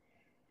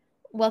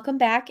Welcome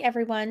back,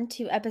 everyone,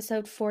 to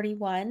episode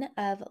 41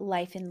 of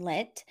Life in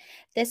Lit.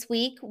 This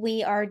week,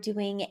 we are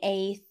doing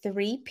a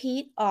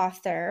three-peat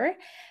author,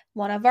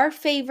 one of our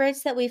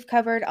favorites that we've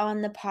covered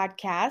on the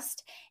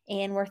podcast,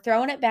 and we're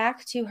throwing it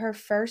back to her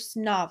first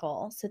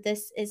novel. So,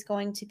 this is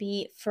going to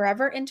be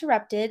Forever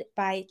Interrupted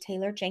by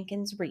Taylor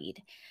Jenkins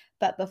Reid.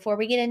 But before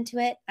we get into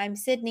it, I'm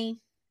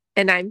Sydney.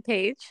 And I'm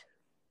Paige.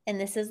 And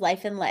this is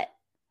Life in Lit.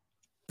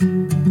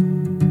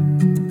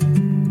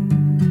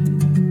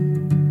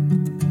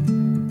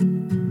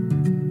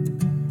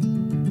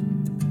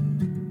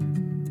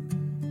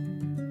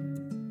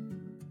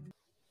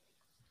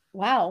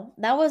 Wow,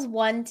 that was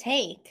one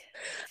take.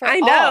 I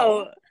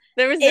know.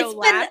 There was no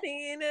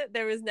laughing.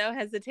 There was no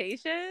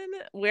hesitation.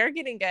 We're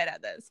getting good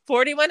at this.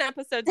 41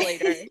 episodes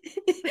later.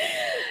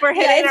 We're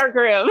hitting our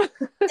groove.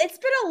 It's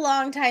been a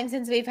long time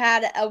since we've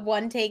had a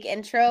one take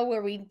intro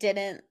where we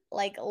didn't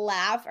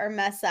laugh or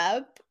mess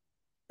up.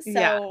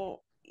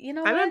 So, you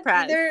know I'm what?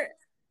 impressed.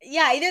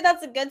 Either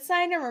that's a good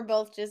sign or we're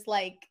both just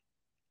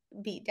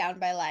beat down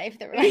by life.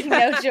 That we're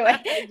no joy.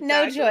 Exactly.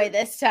 No joy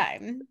this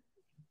time.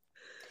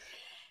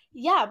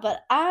 Yeah,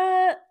 but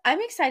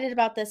I'm excited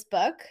about this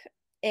book.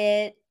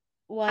 I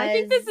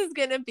think this is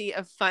going to be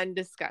a fun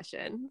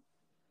discussion.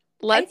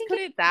 Let's put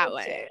it that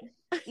way.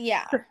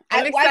 Yeah.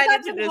 I'm excited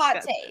I've got some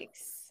hot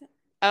takes.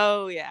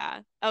 Oh,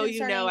 yeah. Oh,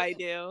 you know I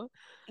do.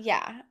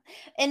 Yeah.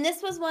 And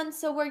this was one,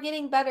 so we're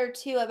getting better,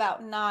 too,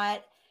 about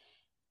not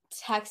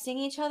texting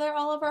each other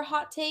all of our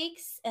hot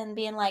takes and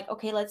being like,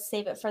 okay, let's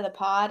save it for the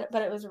pod.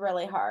 But it was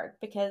really hard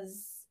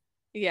because...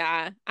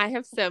 Yeah, I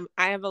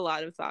have a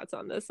lot of thoughts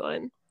on this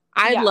one.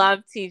 I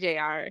love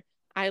TJR.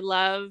 I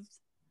loved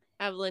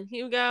Evelyn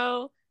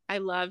Hugo. I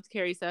loved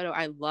Carrie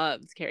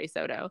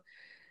Soto.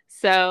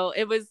 So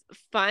it was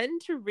fun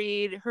to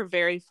read her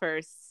very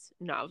first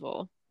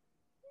novel.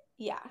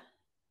 Yeah.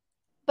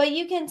 But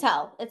you can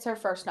tell it's her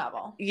first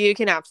novel. You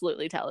can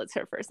absolutely tell it's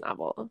her first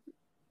novel.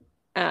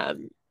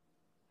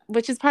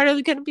 Which is part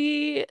of going to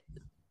be,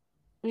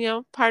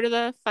 part of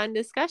the fun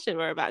discussion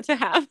we're about to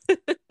have.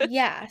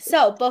 Yeah.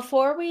 So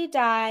before we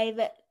dive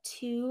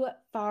too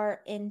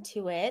far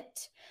into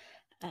it,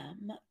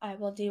 I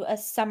will do a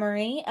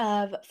summary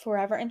of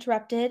Forever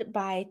Interrupted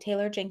by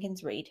Taylor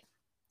Jenkins Reid.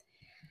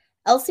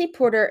 Elsie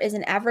Porter is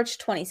an average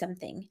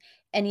 20-something,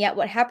 and yet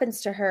what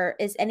happens to her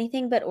is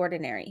anything but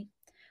ordinary.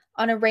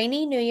 On a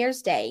rainy New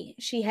Year's Day,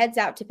 she heads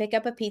out to pick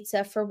up a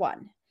pizza for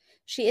one.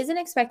 She isn't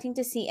expecting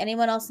to see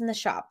anyone else in the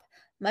shop,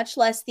 much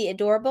less the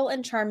adorable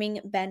and charming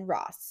Ben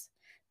Ross.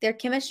 Their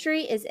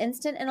chemistry is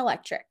instant and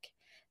electric.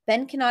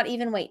 Ben cannot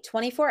even wait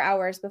 24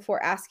 hours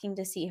before asking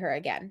to see her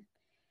again.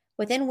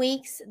 Within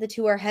weeks, the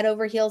two are head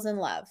over heels in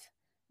love.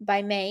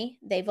 By May,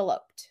 they've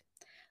eloped.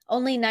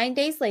 Only 9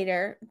 days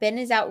later, Ben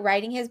is out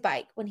riding his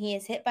bike when he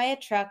is hit by a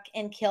truck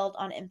and killed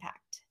on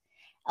impact.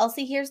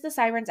 Elsie hears the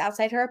sirens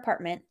outside her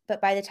apartment,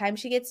 but by the time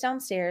she gets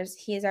downstairs,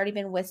 he has already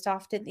been whisked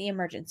off to the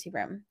emergency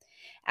room.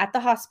 At the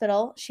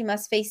hospital, she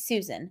must face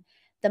Susan,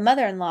 the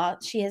mother-in-law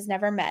she has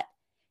never met,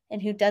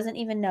 and who doesn't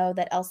even know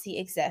that Elsie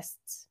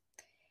exists.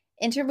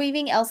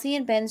 Interweaving Elsie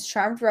and Ben's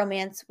charmed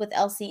romance with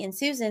Elsie and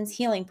Susan's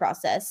healing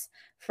process,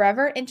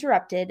 Forever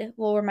Interrupted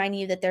will remind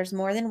you that there's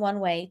more than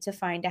one way to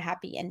find a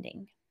happy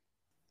ending.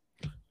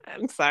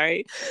 I'm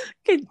sorry.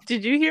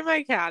 Did you hear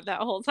my cat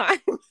that whole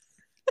time?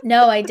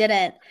 No, I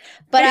didn't.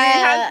 But he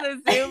has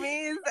the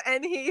zoomies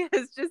and he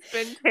has just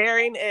been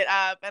tearing it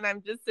up. And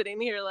I'm just sitting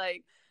here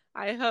like,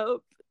 I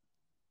hope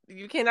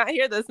you cannot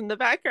hear this in the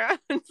background.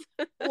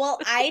 Well,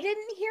 I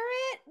didn't hear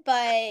it,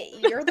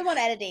 but you're the one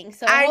editing.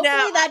 So hopefully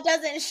that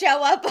doesn't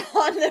show up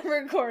on the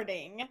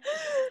recording.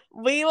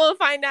 We will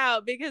find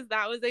out because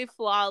that was a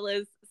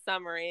flawless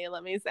summary,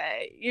 let me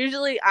say.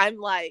 Usually I'm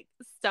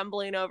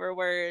stumbling over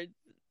words,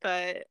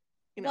 but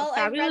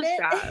fabulous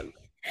job.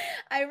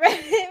 I read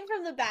it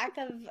from the back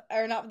of,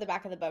 or not the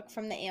back of the book,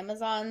 from the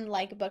Amazon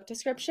book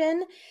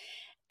description.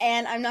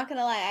 And I'm not going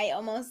to lie, I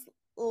almost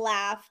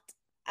laughed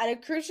at a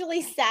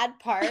crucially sad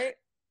part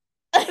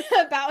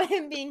about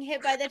him being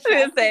hit by the truck.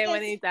 I was going to say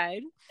when he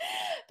died.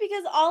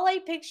 Because all I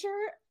picture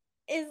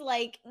is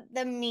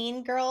the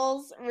Mean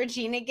Girls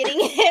Regina getting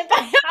hit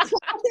by a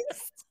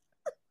bus.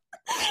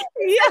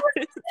 Yes.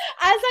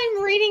 As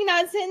I'm reading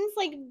that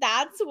sentence,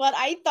 that's what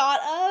I thought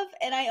of,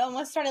 and I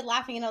almost started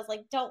laughing, and I was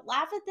like, don't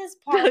laugh at this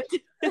part.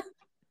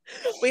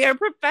 We are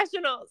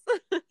professionals.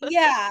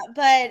 Yeah,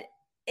 but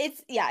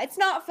it's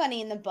not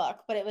funny in the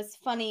book, but it was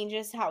funny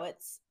just how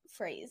it's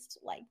phrased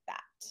like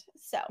that.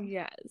 So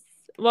yes.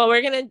 Well,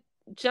 we're going to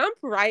jump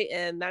right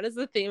in. That is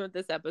the theme of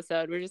this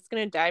episode. We're just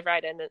going to dive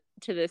right into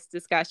this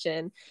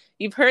discussion.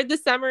 You've heard the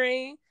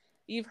summary.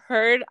 You've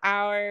heard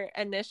our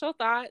initial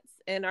thoughts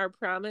and our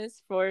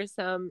promise for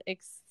some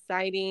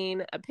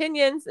exciting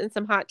opinions and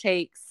some hot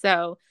takes.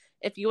 So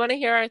if you want to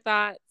hear our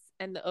thoughts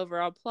and the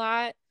overall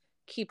plot,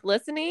 keep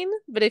listening.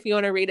 But if you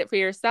want to read it for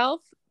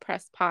yourself,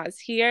 press pause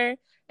here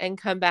and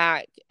come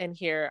back and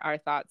hear our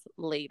thoughts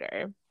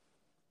later.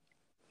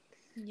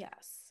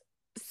 Yes.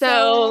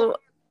 So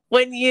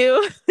when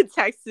you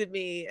texted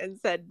me and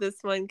said this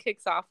one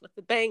kicks off with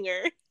a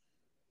banger,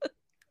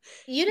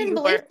 You didn't You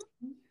believe were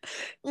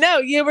no,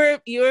 you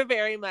were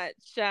very much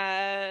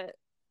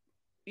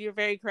you're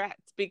very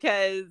correct,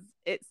 because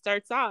it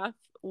starts off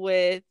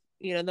with,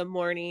 the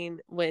morning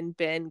when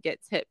Ben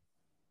gets hit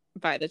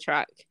by the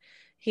truck.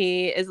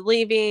 He is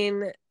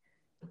leaving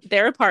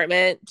their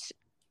apartment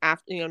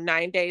after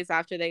 9 days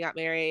after they got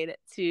married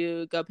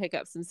to go pick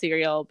up some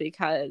cereal,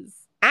 because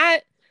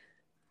at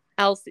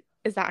Elsie,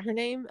 is that her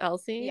name,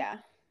 Elsie? Yeah.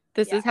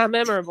 This is how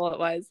memorable it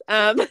was.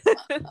 At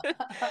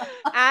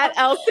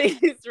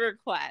Elsie's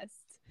request.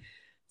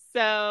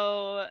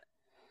 So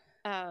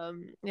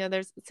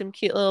there's some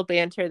cute little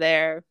banter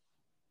there,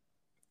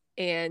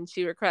 and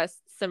she requests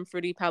some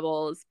Fruity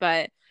Pebbles,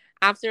 but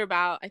after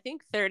about, I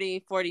think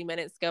 30-40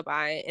 minutes go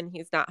by and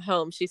he's not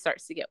home, she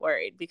starts to get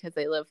worried because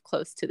they live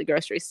close to the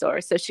grocery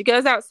store. So she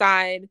goes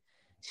outside,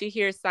 she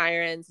hears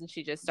sirens, and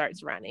she just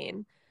starts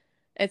running.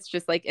 It's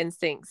just like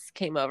instincts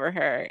came over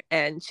her,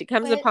 and she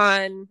comes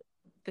upon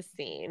the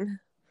scene.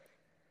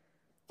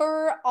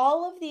 For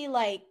all of the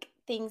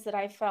things that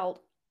I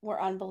felt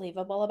were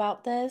unbelievable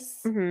about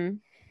this,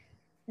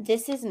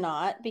 this is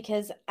not,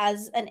 because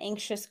as an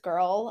anxious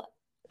girl,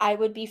 I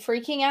would be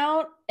freaking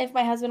out if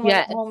my husband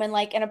wasn't home in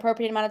an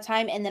appropriate amount of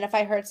time. And then if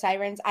I heard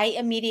sirens, I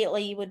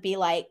immediately would be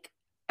like,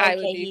 okay, I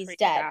would be he's freaked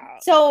dead.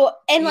 out. So,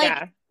 and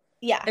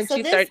yeah. And so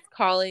she starts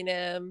calling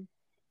him.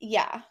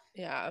 Yeah.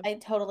 Yeah. I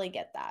totally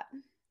get that.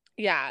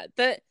 Yeah.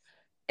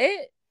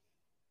 It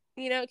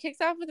kicks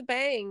off with a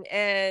bang,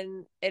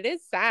 and it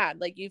is sad.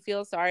 Like, you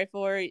feel sorry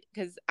for her,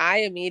 because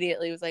I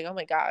immediately was like, oh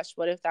my gosh,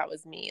 what if that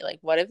was me? Like,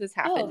 what if this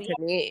happened to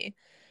me?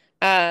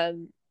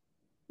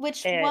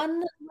 Which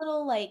one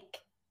little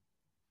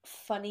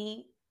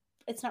funny,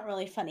 it's not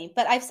really funny,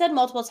 but I've said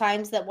multiple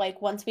times that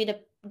once we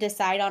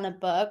decide on a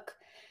book,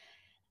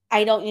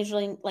 I don't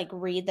usually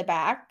read the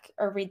back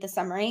or read the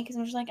summary, because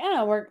I'm just like,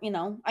 oh,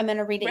 I'm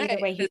gonna read it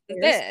either way. This is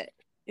it.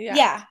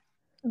 Yeah.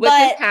 Which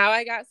is how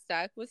I got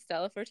stuck with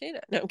Stella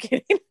Fortuna. No, I'm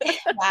kidding.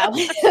 Wow.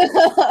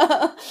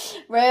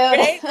 Rude.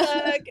 Great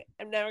book.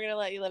 I'm never gonna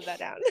let you live that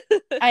down.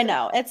 I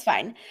know, it's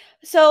fine.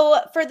 So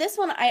for this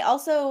one,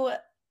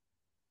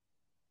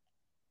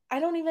 I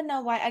don't even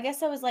know why. I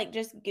guess I was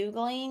just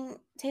Googling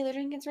Taylor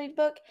Jenkins Reid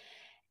book,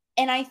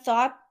 and I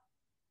thought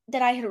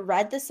that I had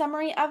read the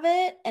summary of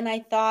it, and I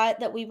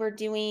thought that we were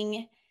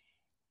doing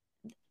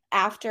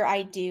After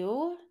I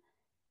Do,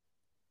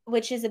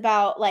 which is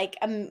about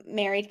a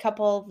married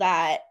couple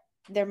that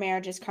their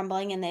marriage is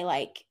crumbling and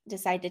they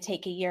decide to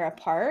take a year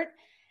apart.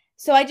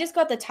 So I just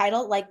got the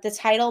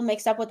title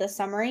mixed up with the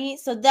summary.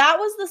 So that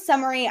was the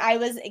summary I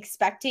was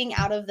expecting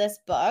out of this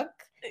book.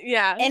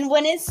 Yeah. And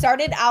when it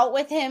started out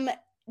with him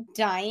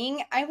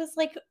dying, I was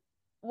like,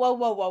 whoa.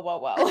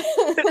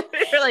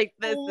 You're like,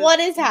 what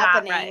is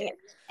happening? Right.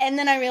 And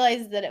then I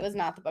realized that it was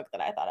not the book that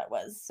I thought it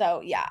was.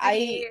 So yeah,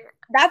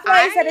 that's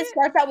why I said it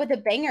starts out with a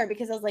banger,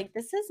 because I was like,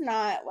 this is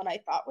not what I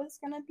thought was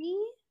going to be.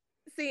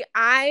 See,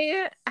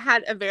 I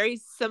had a very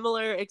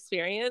similar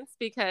experience,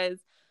 because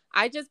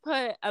I just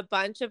put a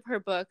bunch of her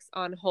books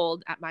on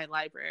hold at my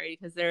library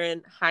because they're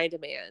in high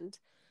demand.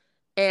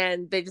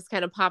 And they just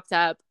kind of popped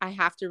up. I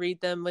have to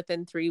read them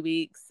within 3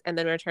 weeks and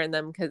then return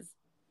them because,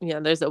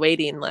 there's a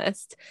waiting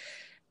list.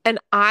 And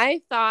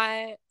I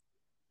thought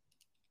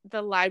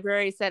the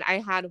library said I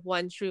had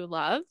One True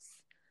Loves.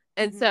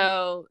 And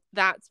so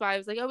that's why I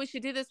was like, oh, we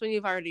should do this when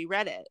you've already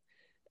read it.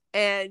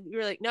 And you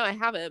were like, no, I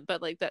haven't,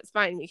 but that's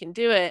fine. We can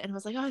do it. And I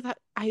was like, oh, I thought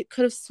I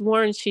could have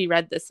sworn she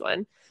read this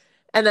one.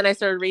 And then I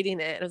started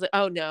reading it, and I was like,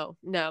 oh, no,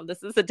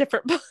 this is a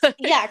different book.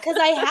 Yeah, because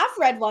I have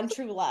read One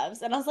True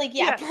Loves, and I was like,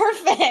 yeah.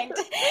 Perfect.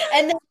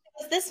 And then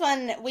this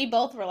one, we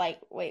both were like,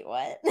 wait,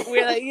 what?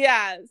 We're like,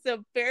 yeah.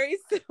 So very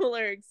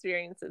similar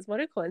experiences.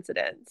 What a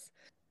coincidence.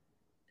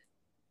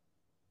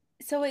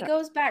 So it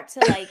goes back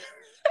to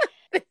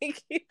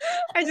Thank you.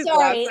 I just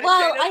sorry.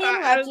 Well,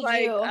 I interrupted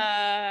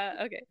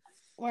you. Okay.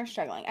 We're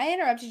struggling. I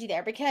interrupted you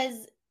there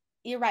because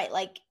you're right.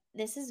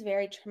 This is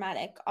very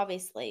traumatic,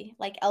 obviously.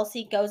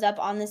 Elsie goes up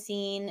on the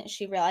scene.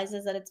 She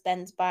realizes that it's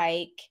Ben's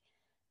bike.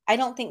 I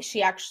don't think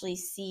she actually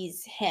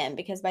sees him,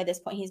 because by this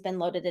point he's been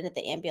loaded into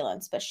the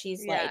ambulance, but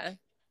she's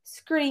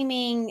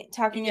screaming,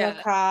 talking to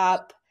a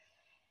cop.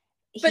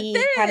 But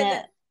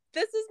then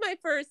this is my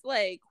first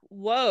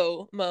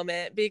whoa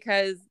moment,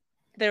 because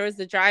there was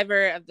the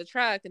driver of the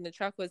truck, and the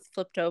truck was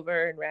flipped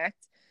over and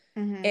wrecked.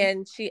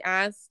 And she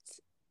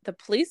asked the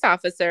police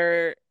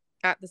officer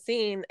at the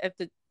scene if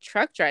the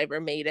truck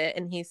driver made it,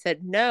 and he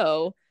said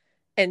no,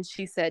 and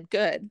she said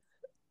good.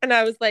 And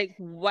I was like,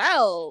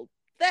 well,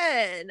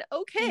 then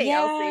okay,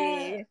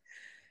 Elsie,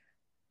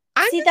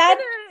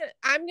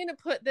 I'm gonna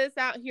put this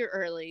out here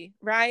early,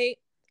 right?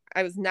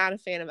 I was not a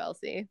fan of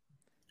Elsie.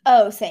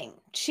 Oh, same.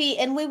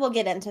 And we will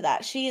get into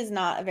that. She is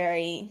not a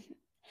very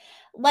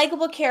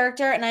likable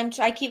character, and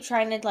I keep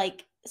trying to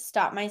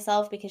stop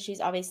myself, because she's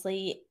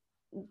obviously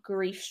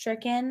grief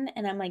stricken,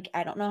 and I'm like,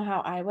 I don't know how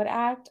I would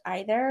act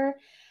either.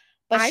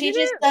 But she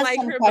just does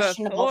some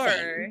questionable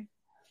things.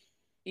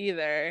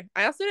 Either.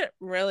 I also didn't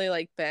really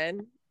like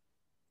Ben.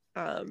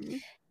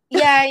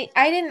 Yeah,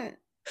 I didn't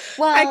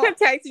I Well, kept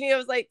texting you. I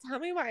was like, tell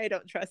me why I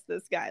don't trust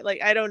this guy.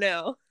 Like, I don't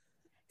know.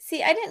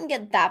 see, I didn't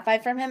get that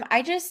vibe from him.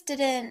 I just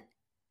didn't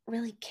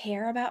really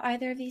care about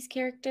either of these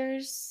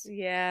characters.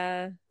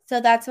 Yeah. So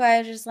that's why I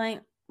was just like,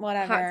 Hot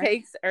whatever.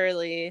 takes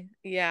early.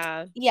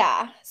 Yeah.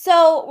 Yeah.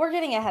 So we're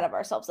getting ahead of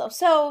ourselves though.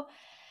 So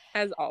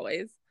As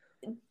always.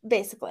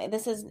 basically,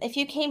 this is if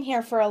you came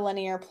here for a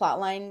linear plot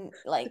line,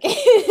 like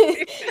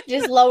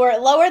just lower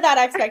that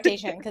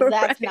expectation because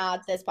that's Right.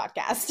 not this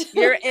podcast.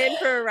 You're in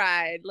for a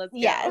ride. Let's go.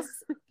 Yes.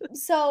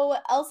 So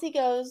Elsie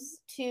goes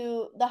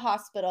to the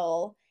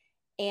hospital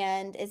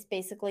and is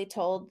basically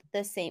told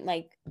the same,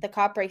 like the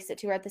cop breaks it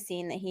to her at the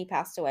scene that he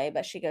passed away,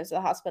 but she goes to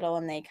the hospital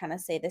and they kind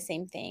of say the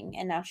same thing.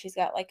 And now she's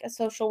got like a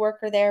social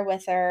worker there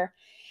with her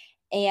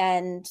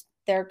and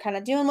they're kind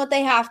of doing what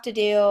they have to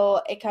do.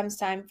 It comes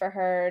time for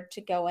her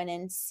to go in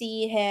and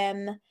see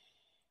him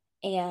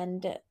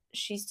and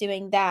she's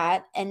doing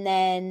that. And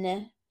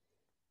then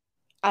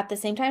at the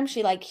same time,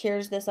 she like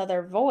hears this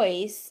other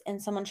voice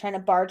and someone trying to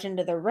barge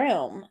into the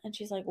room. And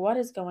she's like, what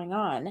is going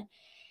on?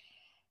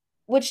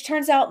 Which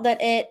turns out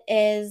that it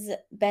is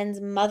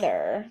Ben's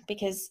mother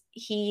because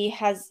she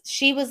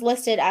was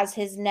listed as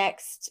his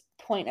next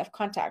point of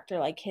contact or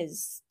like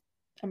his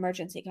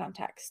emergency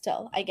contact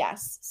still, I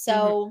guess. Mhm.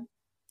 So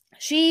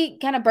she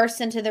kind of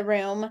bursts into the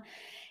room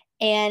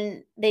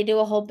and they do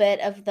a whole bit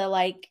of the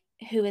like,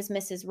 who is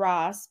Mrs.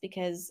 Ross?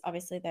 Because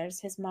obviously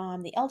there's his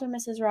mom, the elder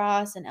Mrs.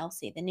 Ross, and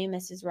Elsie, the new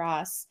Mrs.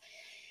 Ross.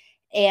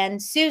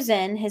 And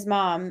Susan, his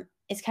mom,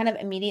 is kind of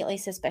immediately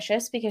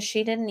suspicious because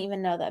she didn't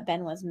even know that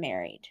Ben was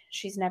married.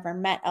 She's never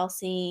met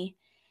Elsie.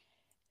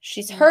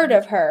 She's heard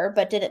of her,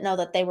 but didn't know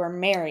that they were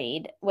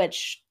married,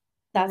 which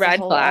that's a Red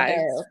whole flags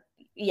other,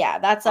 yeah,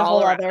 that's a all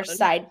whole other around.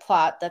 side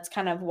plot that's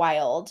kind of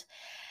wild.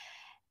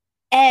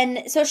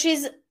 And so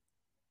she's,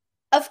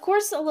 of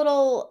course, a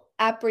little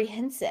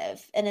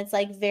apprehensive and it's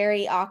like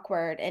very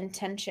awkward and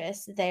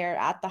tense there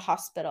at the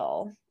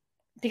hospital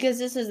because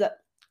this is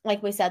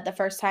like we said the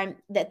first time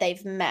that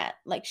they've met.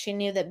 Like she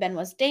knew that Ben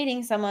was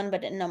dating someone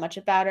but didn't know much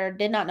about her,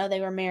 did not know they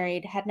were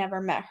married, had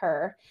never met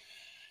her.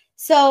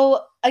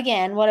 So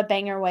again, what a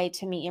banger way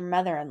to meet your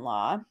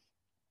mother-in-law.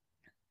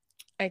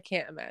 I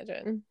can't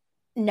imagine.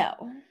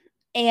 No.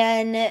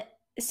 And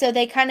so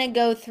they kind of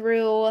go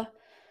through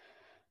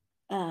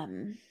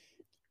um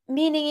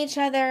meeting each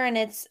other and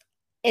it's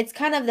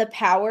kind of the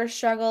power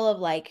struggle of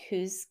like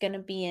who's going to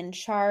be in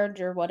charge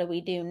or what do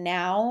we do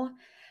now.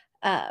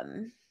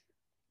 um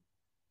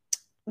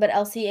but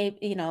Elsie,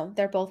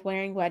 they're both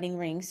wearing wedding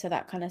rings, so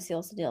that kind of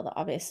seals the deal that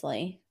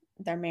obviously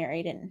they're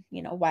married and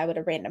why would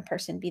a random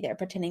person be there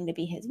pretending to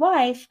be his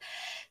wife.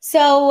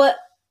 So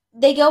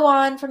they go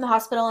on from the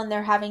hospital and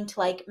they're having to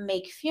like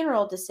make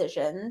funeral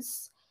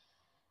decisions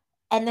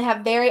and they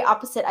have very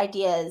opposite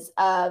ideas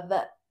of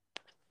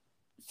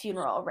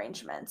funeral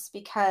arrangements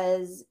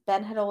because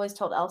Ben had always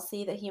told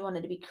Elsie that he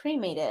wanted to be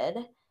cremated,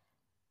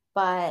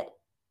 but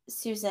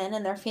Susan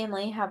and their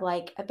family have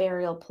like a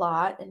burial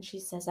plot, and she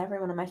says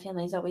everyone in my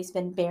family has always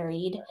been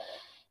buried.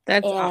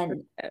 That's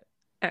And opposite,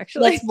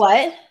 actually. what's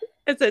what?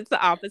 It's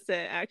the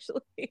opposite,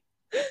 actually. Are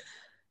you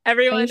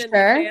Everyone in the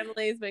sure?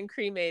 family's been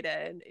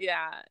cremated.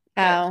 Yeah.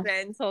 But Oh,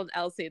 Ben told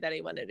Elsie that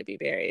he wanted to be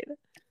buried.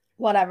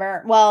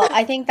 whatever. Well,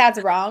 I think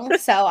that's wrong.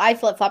 So I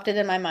flip flopped it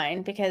in my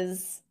mind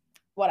because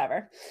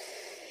whatever.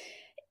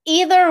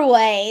 Either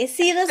way,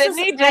 see, this is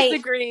Sydney why.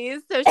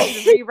 disagrees, so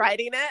she's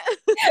rewriting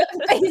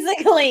it.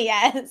 Basically,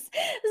 yes.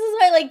 This is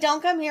why, like,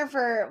 don't come here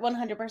for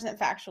 100%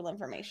 factual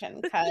information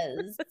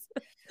because,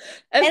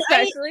 and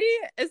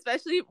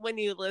especially when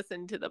you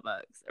listen to the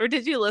books. Or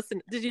did you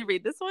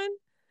read this one?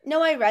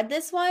 no, I read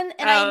this one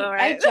and Oh, I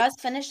right.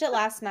 just finished it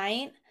last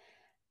night,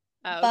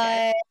 Oh,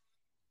 okay.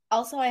 but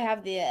also I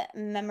have the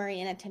memory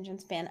and attention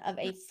span of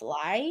a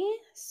fly.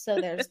 So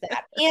there's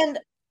that. And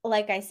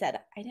like I said,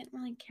 I didn't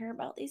really care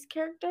about these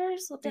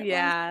characters. So it didn't really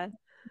Yeah.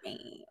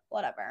 me.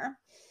 Whatever.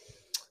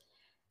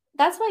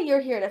 That's why you're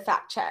here to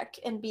fact check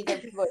and be the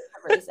voice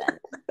of reason.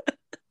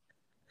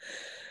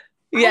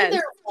 Yes.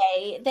 Either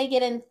way, they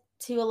get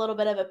into a little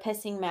bit of a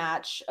pissing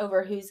match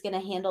over who's going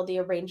to handle the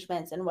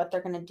arrangements and what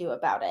they're going to do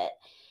about it.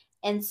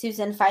 And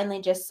Susan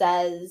finally just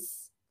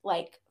says,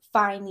 like,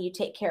 fine, you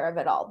take care of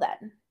it all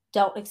then.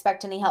 Don't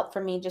expect any help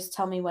from me. Just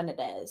tell me when it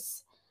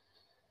is.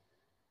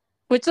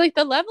 Which, like,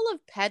 the level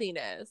of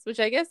pettiness, which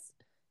I guess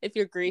if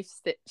you're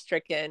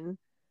grief-stricken,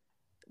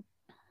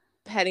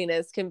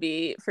 pettiness can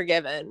be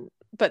forgiven.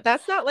 But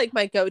that's not, like,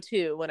 my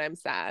go-to when I'm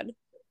sad.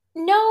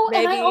 No,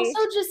 and I Maybe, also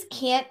just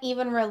can't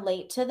even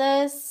relate to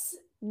this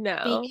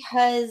no.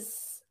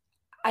 because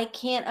I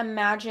can't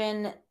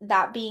imagine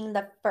that being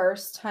the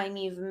first time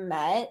you've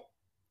met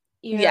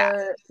Yeah.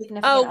 your Oh,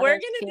 significant we're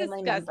other's going to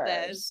family discuss this.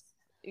 members.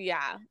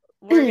 Yeah.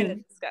 We're going to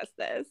discuss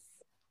this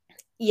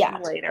Yeah.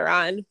 later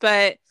on.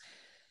 But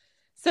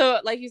so,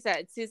 like you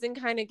said, Susan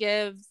kind of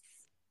gives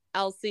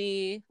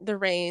Elsie the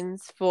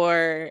reins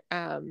for,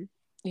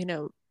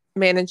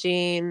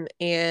 managing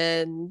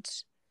and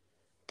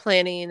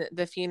planning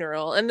the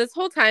funeral. And this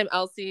whole time,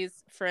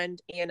 Elsie's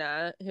friend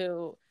Anna,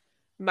 who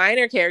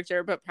minor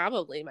character, but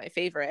probably my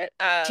favorite.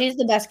 She's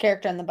the best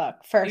character in the book,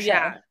 for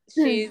Yeah,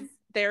 sure. she's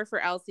there for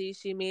Elsie.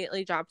 She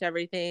immediately dropped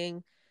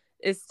everything,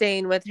 is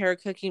staying with her,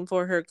 cooking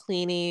for her,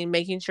 cleaning,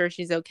 making sure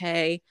she's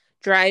okay,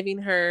 driving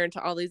her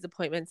to all these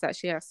appointments that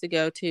she has to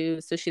go to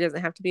so she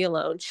doesn't have to be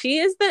alone. She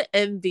is the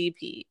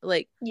MVP.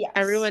 Like, Yes.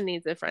 everyone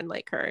needs a friend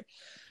like her.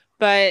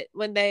 But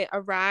when they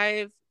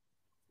arrive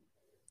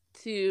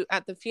to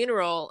at the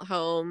funeral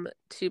home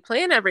to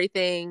plan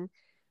everything,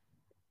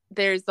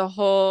 there's the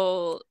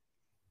whole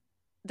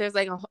there's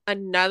like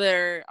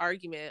another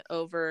argument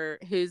over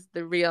who's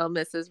the real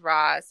Mrs.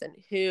 Ross and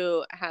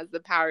who has the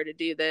power to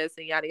do this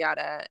and yada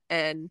yada.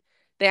 And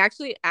they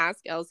actually ask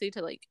Elsie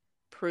to like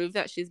prove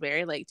that she's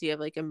married. Like, do you have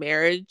like a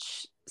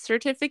marriage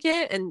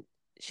certificate? And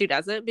she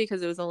doesn't,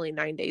 because it was only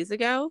 9 days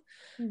ago.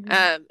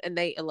 And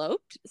they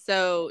eloped,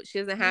 so she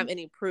doesn't have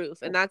any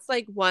proof. And that's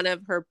like one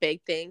of her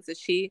big things, is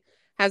she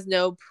has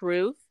no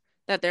proof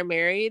that they're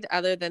married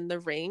other than the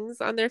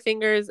rings on their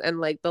fingers and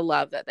like the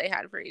love that they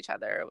had for each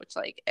other, which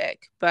like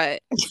ick.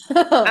 But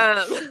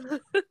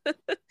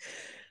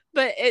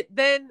but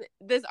then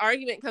this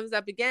argument comes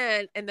up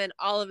again, and then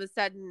all of a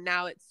sudden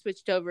now it's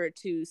switched over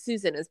to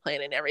Susan is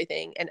planning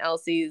everything, and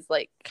Elsie's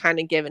like kind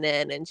of giving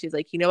in, and she's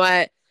like, you know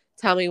what,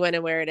 tell me when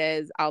and where it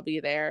is, I'll be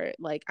there,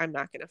 like I'm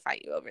not gonna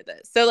fight you over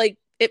this. So like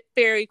it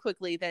very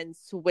quickly then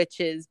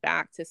switches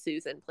back to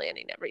Susan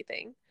planning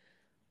everything.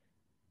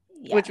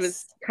 Yes. Which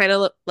was kind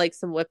of like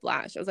some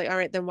whiplash. I was like, all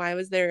right, then why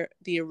was there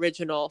the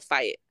original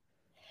fight?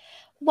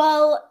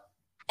 Well,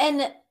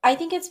 and I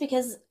think it's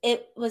because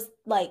it was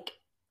like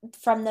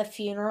from the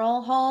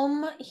funeral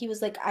home, he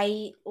was like,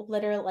 I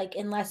literally, like,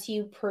 unless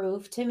you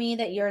prove to me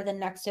that you're the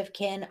next of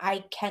kin,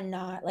 I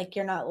cannot, like,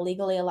 you're not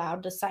legally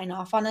allowed to sign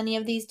off on any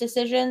of these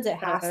decisions. It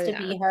has to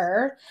be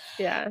her.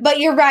 Yeah. But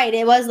you're right.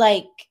 It was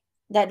like,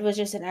 that was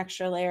just an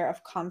extra layer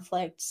of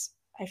conflict,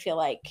 I feel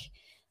like.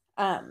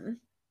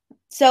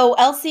 So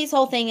Elsie's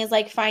whole thing is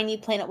like, fine, you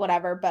plan it,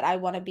 whatever, but I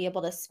want to be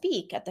able to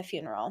speak at the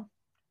funeral.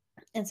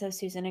 And so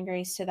Susan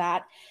agrees to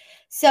that.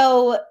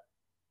 So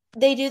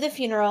they do the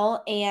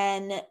funeral,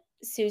 and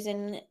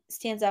Susan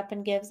stands up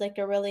and gives like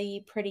a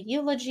really pretty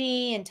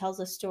eulogy and tells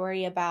a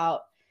story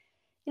about,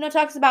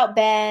 talks about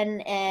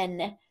Ben,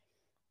 and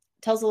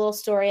tells a little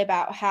story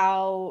about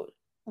how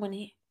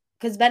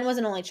because Ben was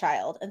an only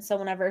child. And so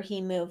whenever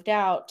he moved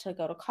out to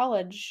go to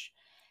college,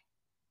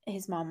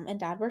 his mom and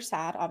dad were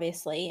sad,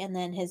 obviously. And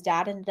then his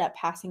dad ended up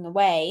passing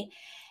away.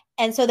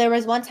 And so there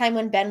was one time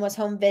when Ben was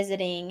home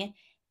visiting,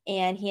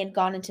 and he had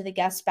gone into the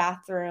guest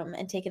bathroom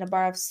and taken a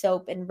bar of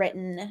soap and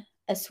written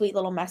a sweet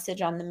little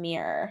message on the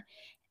mirror.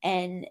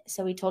 And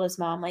so he told his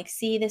mom, like,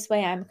 see, this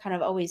way I'm kind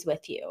of always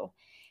with you.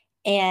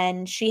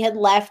 And she had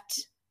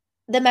left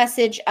the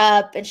message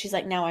up, and she's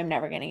like, no, I'm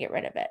never going to get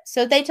rid of it.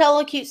 So they tell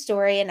a cute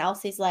story, and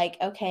Elsie's like,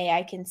 okay,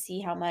 I can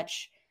see how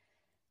much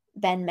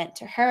Ben meant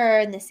to her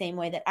in the same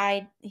way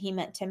that he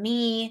meant to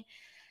me.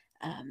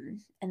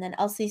 And then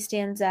Elsie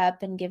stands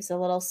up and gives a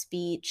little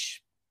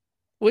speech,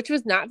 which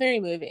was not very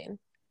moving.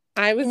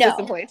 I was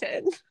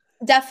disappointed.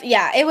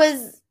 Yeah, it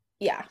was.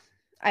 Yeah,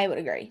 I would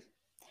agree.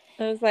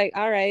 I was like,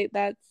 all right,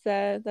 that's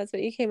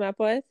what you came up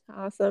with.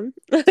 Awesome.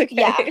 Okay.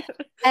 Yeah.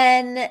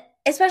 And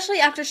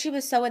especially after she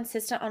was so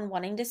insistent on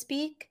wanting to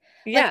speak.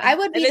 Yeah. Like, I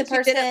would be the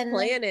person. She didn't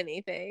plan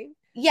anything.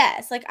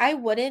 Yes. Like, I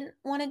wouldn't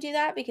want to do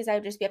that, because I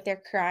would just be up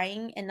there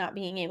crying and not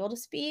being able to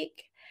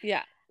speak.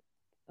 Yeah.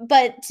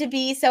 But to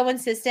be so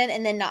insistent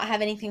and then not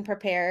have anything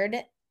prepared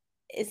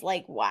is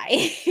like,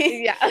 why?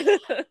 Yeah.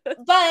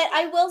 But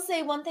I will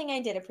say one thing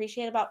I did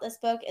appreciate about this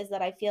book is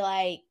that I feel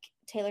like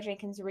Taylor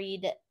Jenkins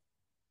Reid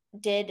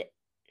did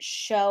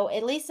show,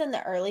 at least in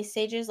the early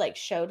stages, like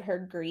showed her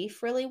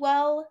grief really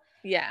well.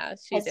 Yeah,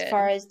 she did. As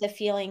far as the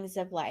feelings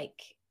of like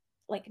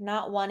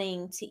not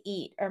wanting to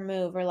eat or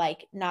move, or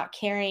like not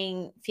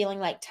caring, feeling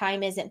like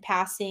time isn't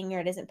passing, or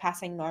it isn't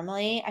passing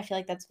normally. I feel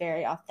like that's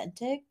very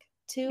authentic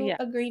to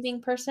a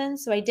grieving person.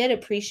 So I did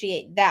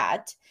appreciate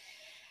that.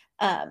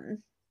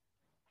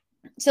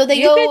 So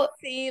you could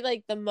see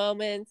like the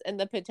moments and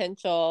the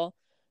potential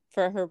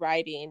for her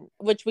writing,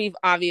 which we've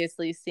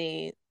obviously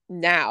seen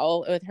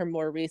now with her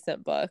more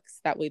recent books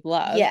that we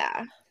love.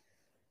 Yeah.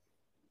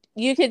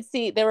 You could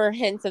see there were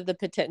hints of the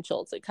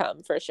potential to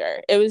come, for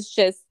sure. It was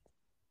just,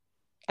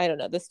 I don't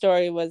know, the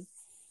story was...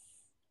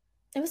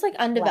 It was like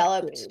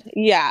undeveloped.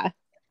 Yeah,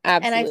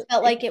 absolutely. And I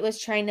felt like it was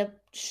trying to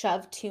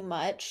shove too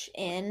much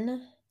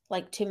in,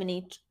 like too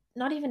many,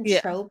 not even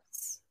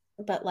tropes,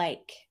 but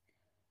like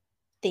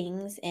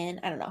things in.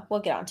 I don't know.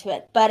 We'll get onto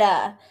it.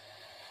 But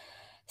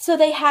so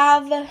they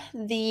have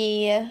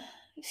the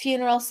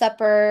funeral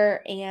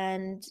supper,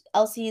 and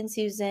Elsie and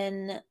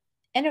Susan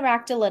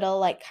interact a little,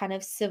 like kind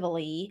of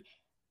civilly,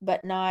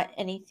 but not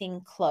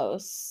anything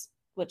close,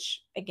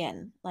 which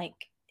again, like,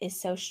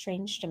 is so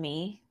strange to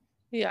me.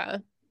 Yeah.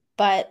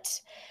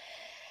 But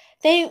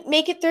they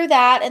make it through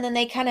that, and then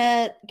they kind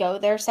of go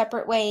their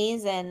separate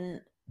ways,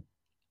 and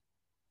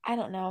I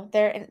don't know.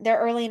 Their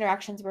early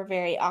interactions were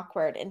very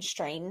awkward and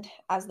strained,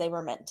 as they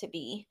were meant to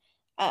be.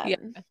 Yeah.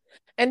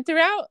 And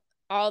throughout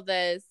all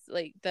this,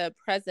 like the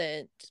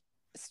present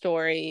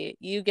story,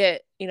 you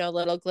get,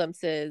 little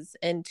glimpses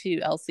into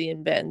Elsie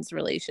and Ben's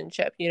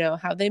relationship,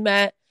 how they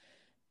met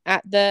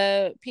at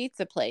the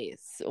pizza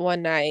place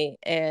one night,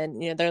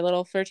 and, their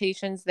little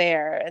flirtations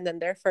there, and then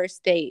their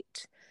first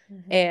date,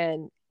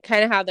 and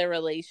kind of how their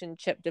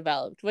relationship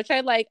developed, which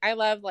I like. I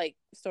love like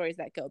stories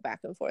that go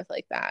back and forth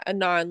like that, a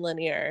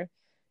non-linear,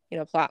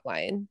 plot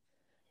line.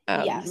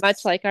 Yes.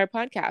 Much like our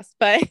podcast,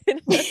 but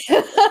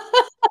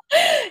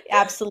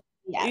Absolutely.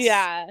 Yes.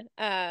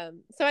 Yeah.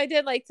 So I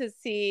did like to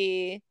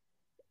see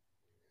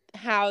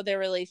how their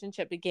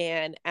relationship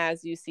began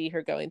as you see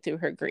her going through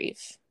her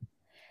grief.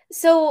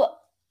 So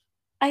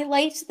I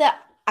liked the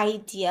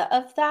idea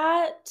of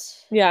that.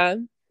 Yeah.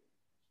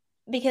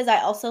 Because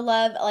I also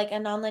love like a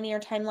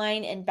nonlinear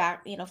timeline and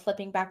back,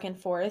 flipping back and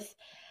forth.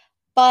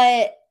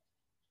 But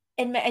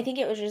and I think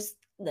it was just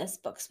this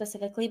book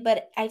specifically,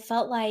 but I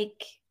felt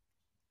like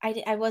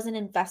I wasn't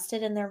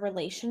invested in their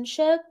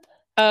relationship.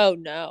 Oh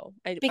no,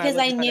 because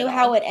I was not knew at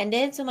how all. it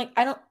ended, so I'm like,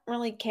 I don't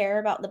really care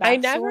about the I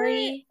never,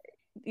 backstory.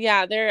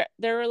 yeah,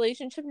 their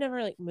relationship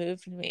never like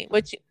moved me.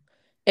 Which,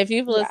 if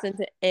you've Yeah. listened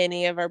to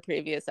any of our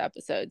previous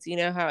episodes, you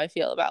know how I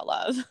feel about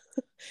love,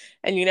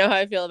 and you know how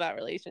I feel about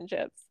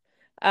relationships.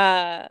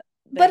 They're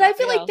But I not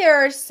feel like real.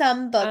 there are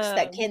some books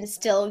that can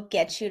still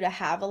get you to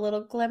have a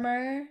little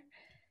glimmer.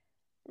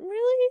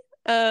 Really?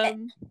 Well,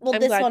 I'm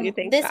glad you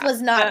think this that.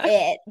 was not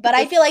it, but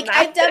I This feel is like not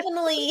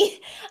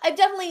it. I've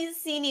definitely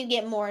seen you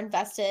get more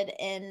invested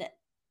in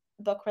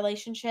book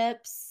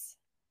relationships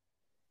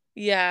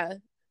Yeah.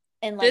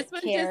 and This like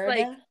one just cared.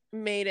 like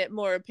made it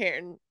more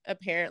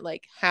apparent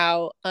like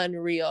how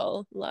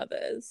unreal love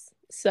is.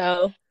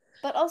 So,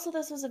 But also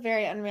this was a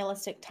very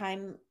unrealistic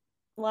timeline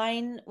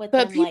with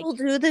but them like people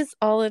do this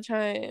all the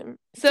time.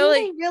 So do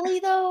like they really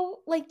though?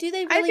 Like do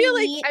they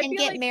really meet I and feel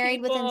get like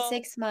married within people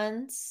 6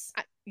 months?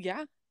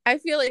 yeah. I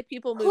feel like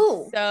people move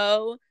Who?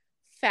 so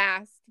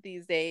fast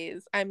these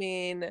days. I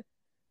mean,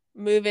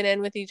 moving in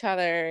with each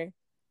other,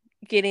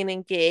 getting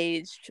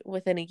engaged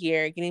within a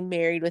year, getting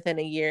married within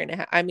a year and a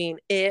half. I mean,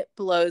 it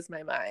blows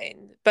my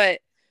mind. But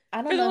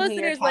I for don't the know who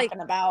you're listeners, like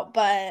talking about,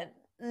 but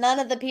none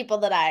of the people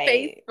that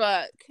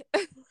Facebook.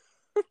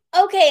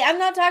 Okay, I'm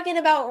not talking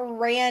about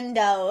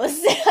randos.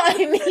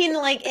 I mean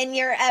like in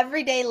your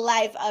everyday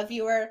life of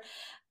your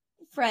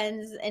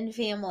friends and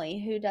family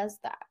who does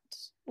that.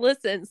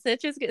 Listen,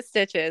 snitches get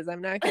stitches.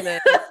 I'm not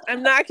gonna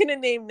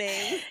name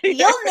names here.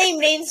 You'll name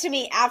names to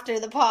me after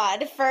the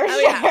pod for Oh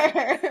yeah.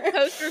 sure.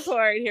 Post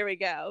record, here we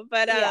go.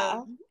 But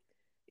Yeah.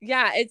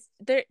 yeah, it's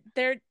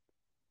their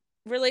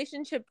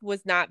relationship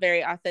was not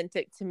very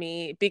authentic to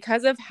me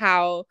because of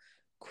how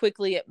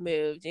quickly it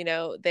moved.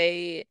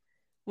 They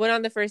went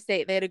on the first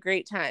date, they had a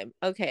great time.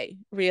 Okay,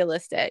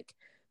 realistic.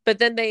 But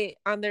then they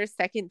on their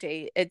second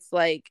date, it's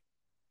like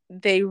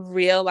they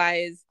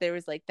realized there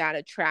was like that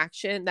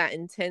attraction, that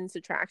intense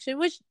attraction,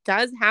 which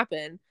does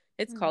happen.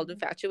 It's called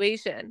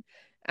infatuation.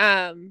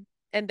 And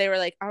they were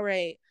like, all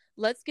right,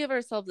 let's give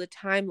ourselves a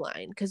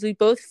timeline because we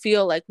both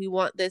feel like we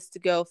want this to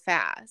go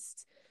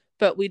fast,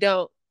 but we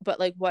don't. But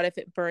like, what if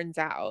it burns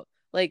out?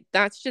 Like,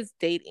 that's just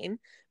dating.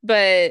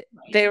 But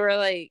they were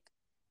like,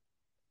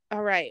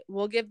 all right,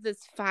 we'll give this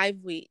 5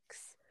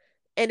 weeks.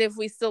 And if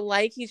we still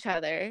like each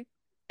other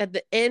at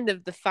the end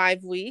of the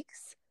 5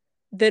 weeks,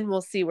 then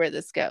we'll see where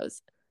this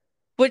goes.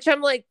 Which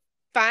I'm like,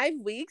 5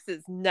 weeks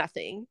is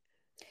nothing.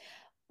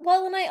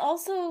 Well, and I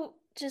also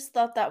just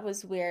thought that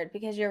was weird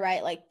because you're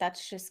right, like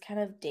that's just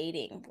kind of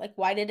dating. Like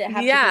why did it have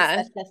to be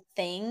Yeah. such a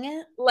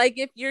thing? Like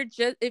if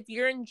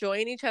you're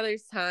enjoying each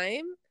other's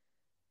time,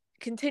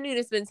 continue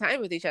to spend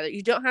time with each other.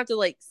 You don't have to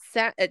like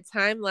set a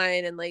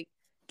timeline and like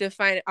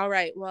define it. All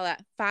right, well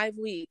at 5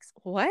 weeks.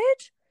 What? I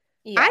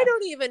Yeah.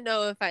 don't even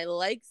know if I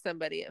like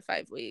somebody at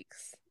 5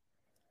 weeks.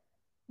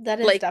 That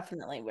is Like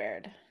definitely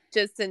weird.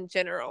 just in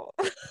general.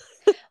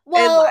 In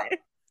Well, life.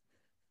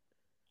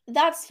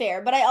 that's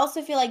fair, but I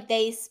also feel like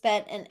they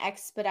spent an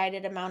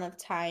expedited amount of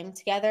time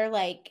together.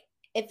 Like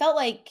it felt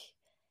like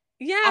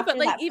Yeah, but after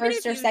like that even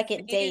first if or you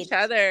second see each date.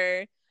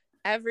 other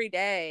every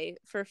day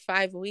for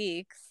 5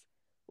 weeks,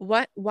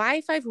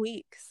 why 5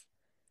 weeks?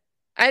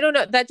 I don't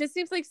know. That just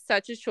seems like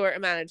such a short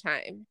amount of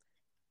time.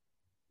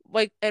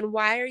 Like, and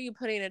why are you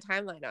putting a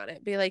timeline on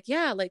it? Be like,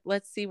 yeah, like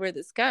let's see where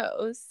this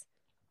goes.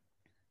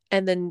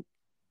 And then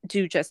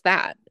do just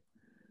that.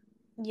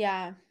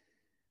 Yeah.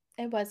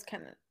 It was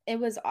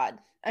odd.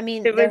 I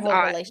mean, It their was whole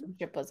odd.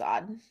 relationship was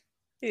odd.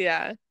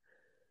 Yeah.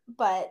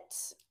 But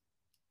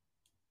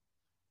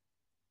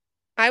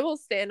I will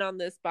stand on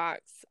this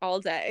box all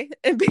day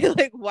and be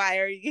like, why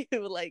are you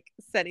like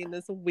setting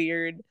this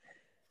weird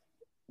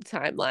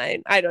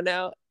timeline? I don't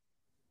know.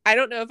 I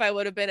don't know if I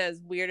would have been as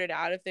weirded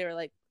out if they were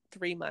like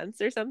 3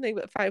 months or something,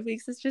 but 5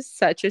 weeks is just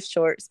such a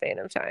short span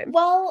of time.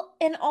 well,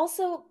 and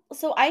also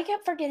so I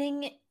kept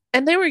forgetting.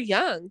 And they were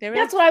young. They were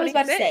That's like what I was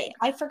about to 26. say.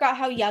 I forgot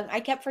how young. I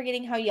kept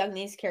forgetting how young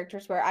these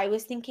characters were. I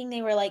was thinking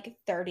they were like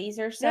 30s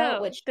or so,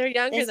 No, which they're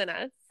younger this than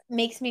us.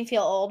 makes me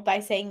feel old by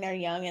saying they're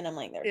young and I'm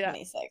like they're Yeah.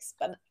 26,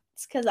 but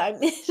it's because I'm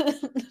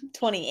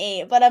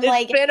 28, but I'm It's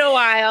like, been a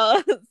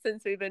while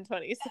since we've been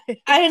 26.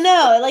 I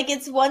know, like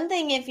it's one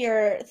thing if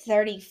you're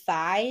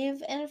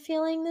 35 and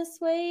feeling this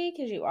way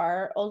because you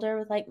are older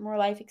with like more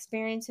life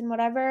experience and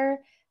whatever.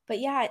 But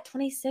yeah, at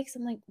 26,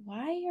 I'm like,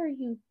 why are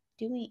you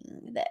doing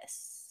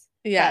this?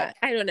 Yeah,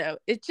 But I don't know.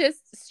 It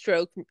just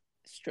stroked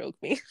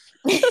me.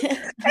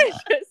 It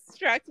just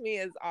struck me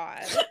as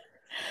odd.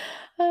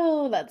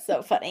 oh, that's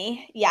so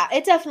funny. Yeah,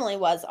 it definitely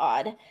was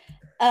odd.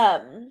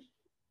 Um,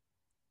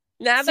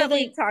 Now so that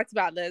we've they talked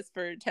about this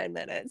for 10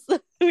 minutes,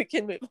 we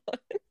can move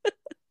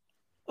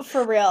on.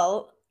 for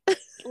real,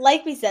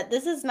 like we said,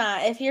 this is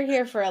not if you're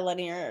here for a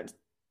linear,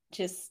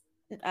 just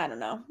I don't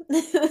know.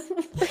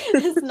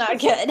 It's not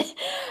good.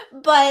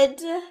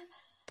 But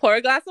Pour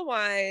a glass of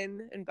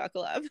wine and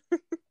buckle up.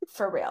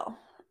 for real.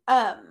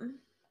 Um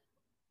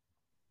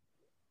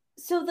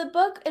so the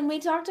book, and we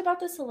talked about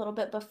this a little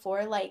bit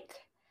before, like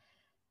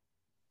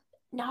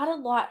not a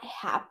lot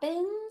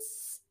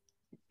happens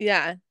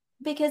Yeah.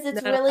 because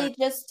it's Not a lot. really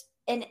just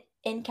an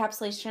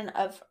encapsulation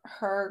of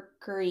her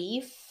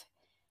grief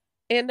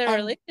And their and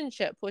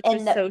relationship, which was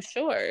and the so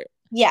short.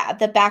 yeah,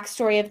 the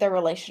backstory of their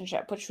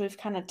relationship, which we've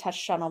kind of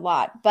touched on a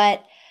lot.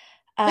 But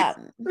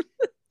um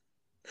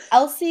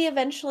Elsie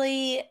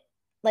eventually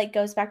like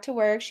goes back to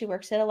work. She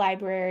works at a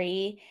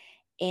library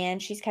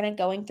and she's kind of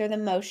going through the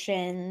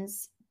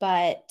motions,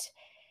 but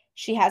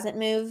she hasn't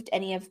moved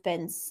any of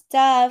Ben's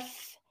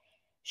stuff.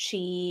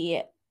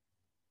 She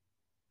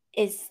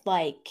is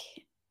like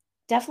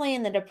definitely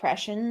in the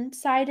depression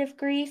side of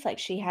grief. Like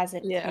she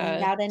hasn't cleaned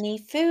Yeah. out any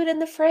food in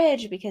the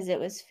fridge because it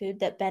was food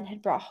that Ben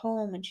had brought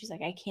home. And she's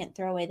like, I can't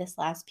throw away this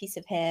last piece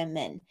of him.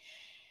 And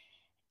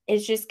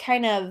is just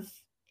kind of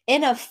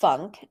in a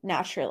funk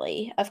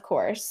naturally, of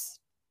course.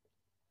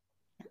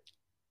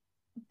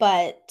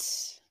 But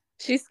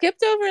She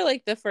skipped over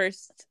like the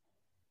first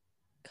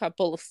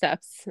couple of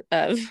steps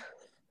of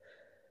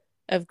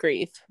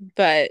grief.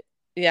 But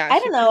yeah, I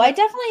she don't know. kind I of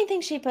definitely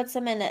think she puts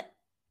them in it.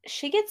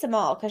 She gets them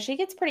all because she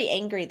gets pretty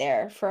angry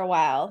there for a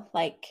while,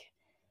 like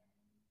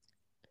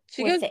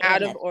she with goes the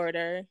out of Anna.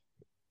 order,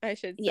 I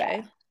should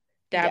Yeah, say.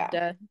 yeah.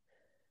 Dabda.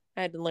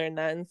 I had to learn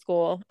that in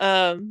school.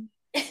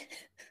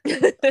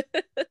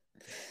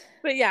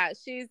 But yeah,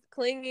 she's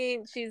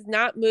clinging. She's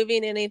not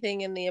moving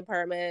anything in the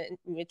apartment,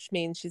 which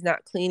means she's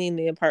not cleaning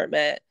the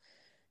apartment.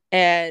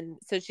 And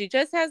so she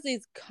just has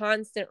these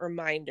constant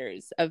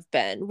reminders of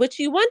Ben, which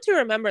you want to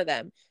remember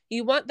them.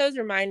 You want those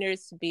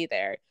reminders to be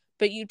there,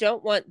 but you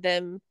don't want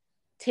them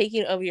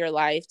taking over your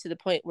life to the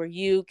point where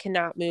you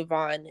cannot move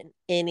on in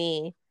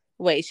any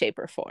way, shape,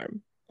 or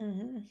form,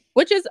 Hmm.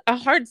 which is a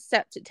hard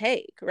step to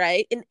take,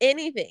 right? In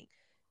anything,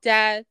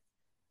 death,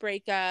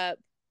 breakup,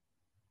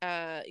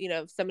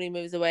 if somebody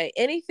moves away,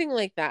 anything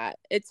like that.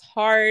 It's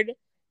hard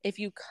if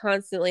you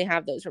constantly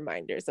have those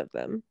reminders of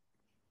them.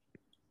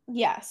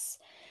 Yes,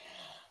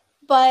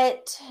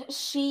 but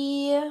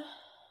she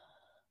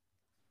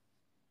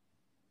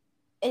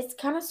it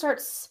kind of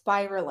starts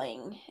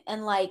spiraling,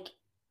 and like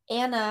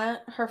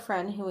Anna, her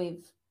friend who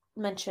we've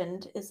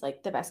mentioned is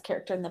like the best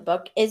character in the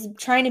book, is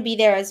trying to be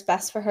there as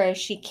best for her as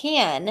she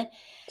can.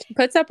 She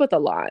puts up with a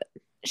lot.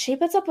 She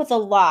puts up with a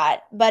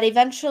lot, but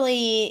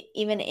eventually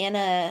even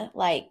Anna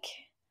like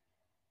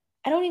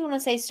I don't even want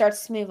to say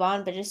starts to move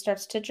on, but just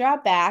starts to draw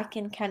back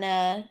and kind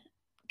of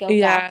go back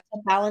Yeah.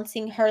 to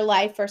balancing her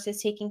life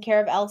versus taking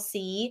care of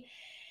Elsie.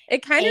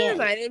 It kind of And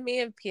reminded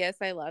me of P.S.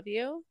 I Love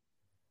You.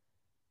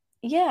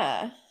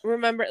 yeah.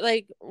 Remember,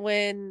 like,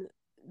 when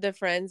the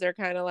friends are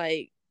kind of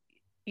like,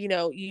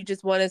 you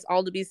just want us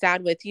all to be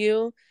sad with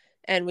you,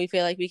 and we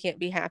feel like we can't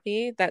be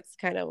happy. That's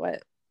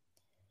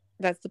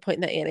the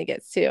point that Anna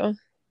gets to.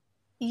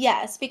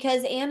 Yes,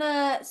 because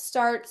Anna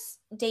starts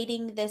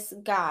dating this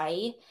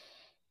guy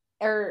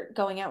or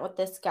going out with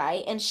this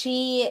guy, and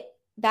she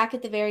back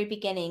at the very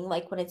beginning,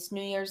 like when it's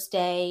New Year's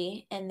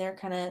Day and they're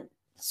kind of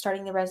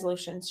starting the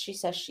resolutions, she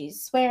says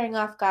she's swearing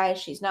off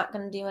guys, she's not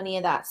going to do any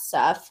of that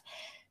stuff.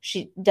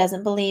 She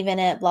doesn't believe in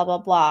it, blah blah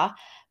blah.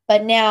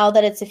 But now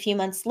that it's a few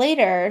months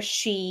later,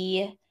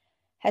 she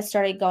has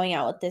started going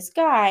out with this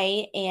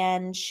guy,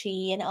 and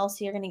she and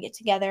Elsie are going to get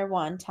together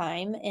one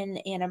time, and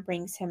Anna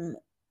brings him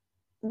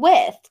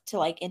with to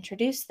like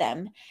introduce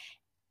them.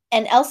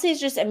 And Elsie's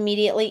just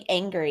immediately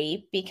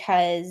angry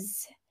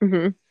because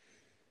Mm-hmm.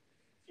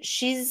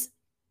 she's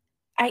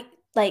I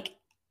like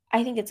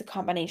I think it's a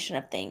combination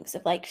of things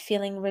of like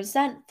feeling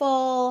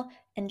resentful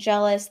and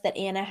jealous that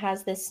Anna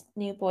has this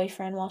new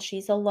boyfriend while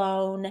she's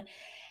alone.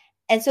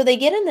 And so they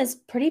get in this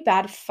pretty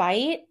bad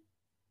fight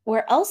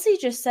where Elsie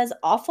just says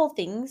awful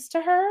things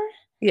to her.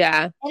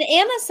 Yeah. And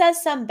Anna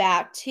says some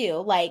back too,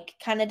 like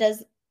kind of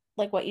does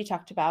like what you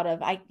talked about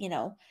of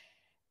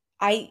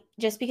I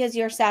just because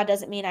you're sad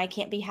doesn't mean I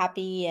can't be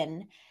happy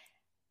and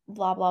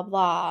blah blah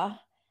blah.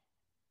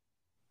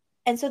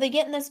 And so they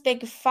get in this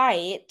big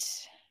fight,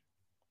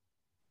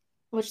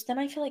 which then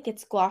I feel like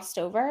gets glossed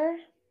over.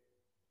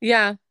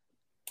 Yeah.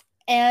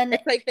 And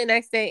It's like the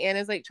next day,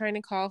 Anna's like trying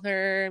to call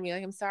her and be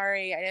like, I'm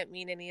sorry, I didn't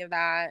mean any of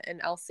that. And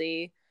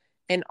Elsie,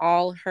 in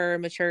all her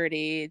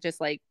maturity,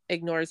 just like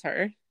ignores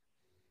her.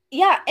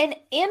 Yeah, and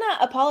Anna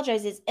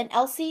apologizes and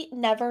Elsie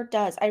never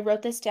does. I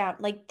wrote this down.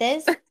 Like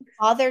this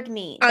bothered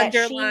me that she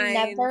Underline.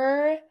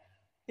 never,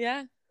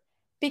 Yeah.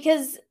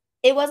 because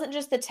it wasn't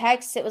just the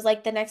text, it was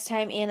like the next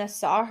time Anna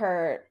saw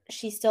her,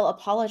 she still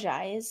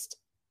apologized.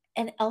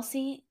 And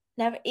Elsie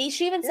never,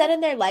 she even Yeah. said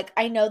in there, like,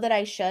 I know that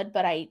I should,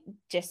 but I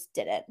just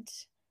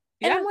didn't.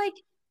 And Yeah. I'm like,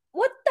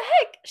 what the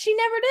heck? She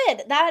never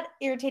did. That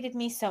irritated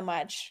me so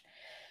much.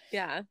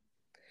 Yeah.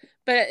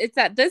 But it's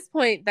at this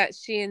point that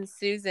she and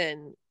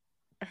Susan,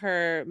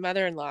 her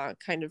mother-in-law,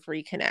 kind of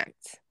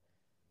reconnect.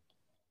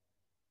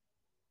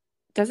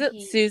 Doesn't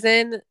He,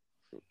 Susan,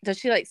 does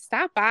she like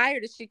stop by or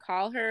does she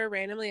call her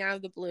randomly out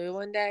of the blue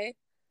one day?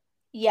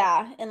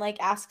 yeah, and like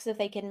asks if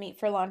they can meet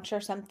for lunch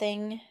or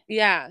something.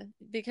 Yeah,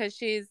 because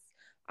she's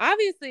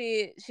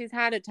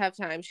had a tough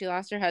time. She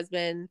lost her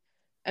husband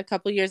a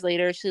couple years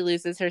later. She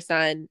loses her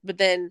son. But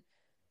then,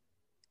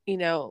 you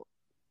know,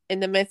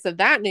 in the midst of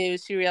that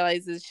news, she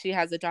realizes she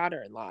has a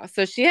daughter-in-law.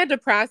 So she had to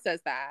process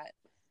that.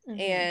 Mm-hmm.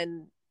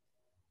 And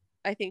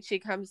I think she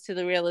comes to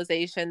the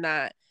realization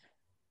that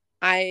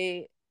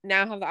I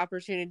now have the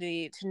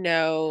opportunity to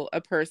know a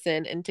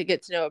person and to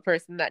get to know a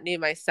person that knew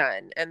my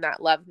son and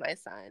that loved my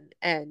son.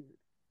 And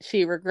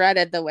she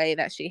regretted the way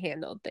that she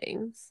handled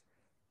things.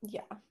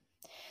 Yeah.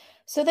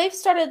 So they've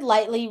started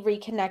lightly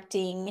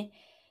reconnecting,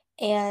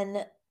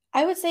 and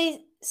I would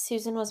say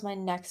Susan was my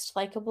next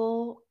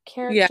likable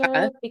Yeah.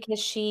 character because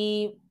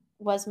she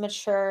was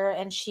mature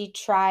and she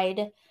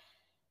tried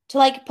to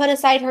like put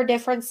aside her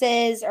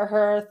differences or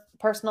her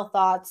personal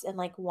thoughts and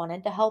like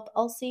wanted to help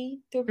Elsie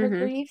through her Mm-hmm.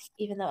 grief,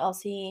 even though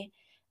Elsie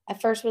at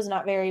first was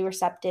not very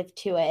receptive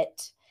to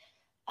it.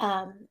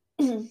 Um,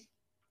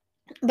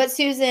 but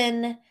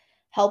Susan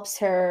helps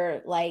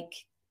her like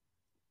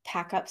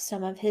pack up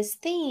some of his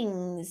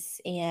things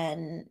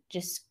and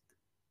just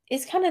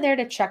is kind of there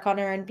to check on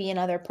her and be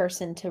another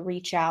person to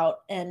reach out,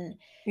 and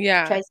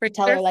Yeah. tries to Brings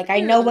tell her her like I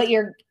know food. what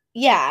you're,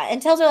 yeah,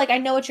 and tells her like I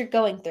know what you're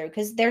going through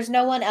because there's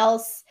no one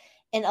else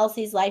in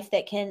Elsie's life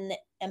that can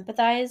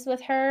empathize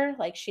with her.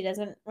 Like she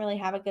doesn't really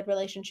have a good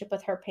relationship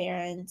with her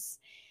parents.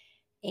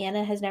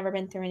 Anna has never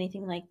been through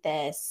anything like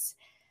this,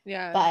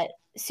 Yeah. but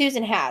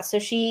Susan has. So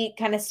she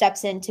kind of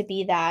steps in to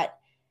be that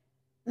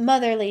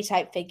motherly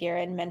type figure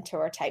and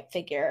mentor type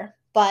figure.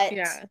 But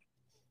Yeah.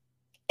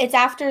 it's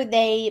after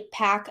they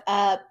pack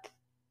up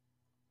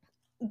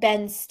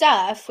Ben's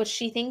stuff, which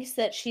she thinks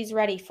that she's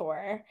ready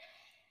for,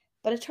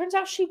 but it turns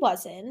out she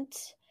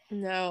wasn't.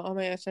 No. Oh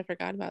my gosh, I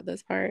forgot about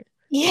this part.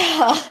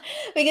 Yeah,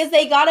 because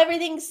they got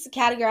everything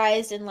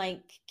categorized and like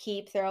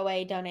keep, throw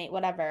away, donate,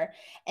 whatever.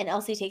 And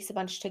Elsie takes a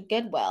bunch to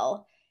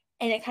Goodwill,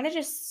 and it kind of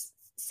just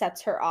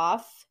sets her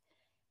off.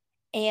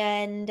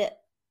 And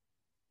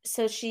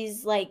so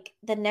she's like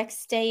the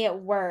next day at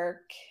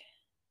work.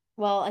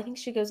 Well, I think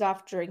she goes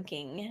off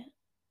drinking.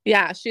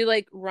 Yeah. She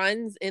like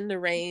runs in the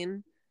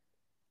rain,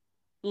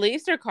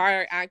 leaves her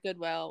car at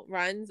Goodwill,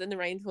 runs in the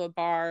rain to a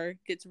bar,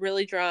 gets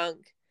really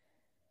drunk,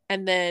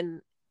 and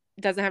then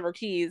doesn't have her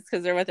keys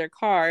because they're with her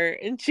car.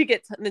 And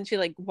then she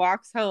like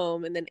walks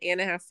home, and then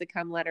Anna has to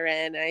come let her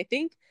in. And I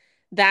think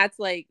that's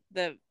like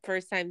the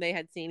first time they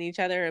had seen each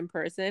other in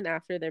person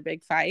after their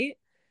big fight.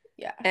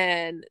 Yeah.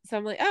 And so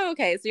I'm like, oh,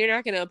 okay. So you're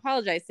not going to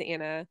apologize to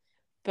Anna,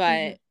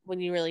 Mm-hmm. but when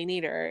you really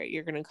need her,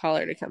 you're going to call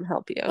her to come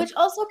help you. Which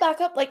also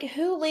back up, like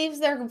who leaves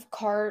their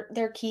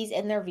keys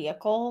in their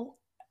vehicle?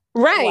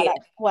 Right.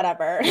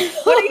 Whatever.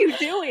 What are you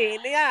doing?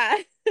 Yeah.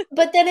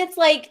 But then it's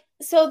like,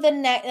 so the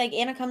next, like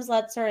Anna comes,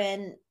 lets her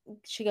in,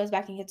 she goes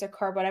back and gets her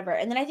car, whatever.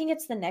 And then I think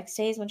it's the next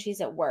day is when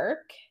she's at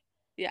work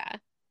Yeah.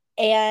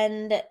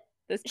 and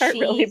This part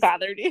really she's,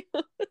 bothered you.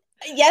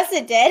 yes,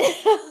 it did.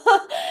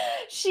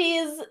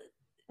 She's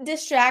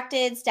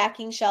distracted,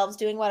 stacking shelves,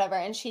 doing whatever.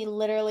 And she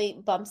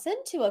literally bumps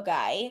into a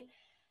guy.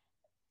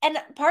 And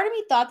part of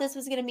me thought this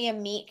was going to be a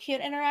meet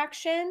cute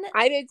interaction.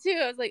 I did too.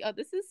 I was like, oh,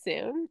 this is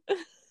soon.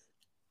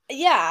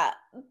 Yeah.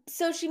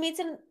 So she meets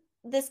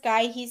this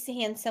guy, he's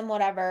handsome,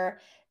 whatever,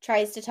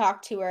 tries to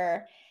talk to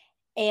her,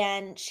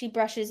 and she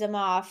brushes him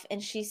off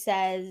and she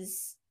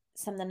says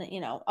something,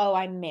 oh,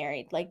 I'm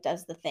married, like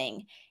does the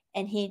thing.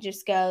 And he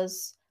just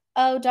goes,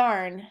 oh,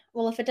 darn.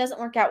 Well, if it doesn't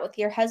work out with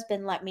your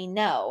husband, let me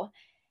know.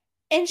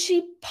 And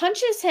she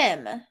punches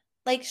him,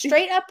 like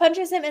straight up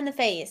punches him in the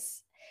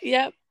face.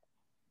 Yep.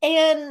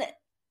 And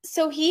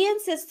so he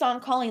insists on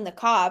calling the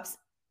cops.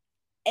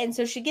 And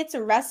so she gets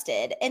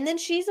arrested, and then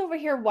she's over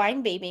here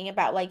wine babying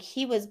about like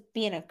he was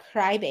being a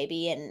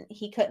crybaby and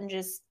he couldn't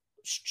just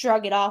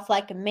shrug it off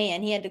like a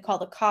man. He had to call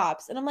the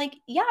cops. And I'm like,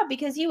 yeah,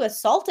 because you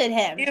assaulted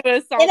him You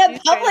assault in a these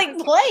guys. public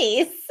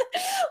place.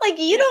 Like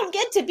you Yeah. don't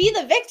get to be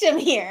the victim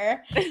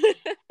here.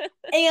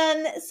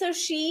 And so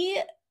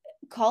she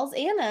calls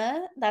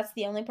Anna. That's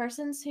the only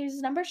person whose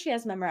number she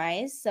has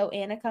memorized. So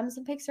Anna comes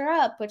and picks her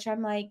up, which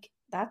I'm like,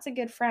 that's a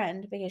good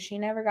friend because she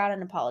never got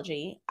an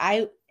apology.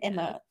 I am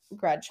Yeah. a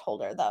grudge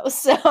holder though.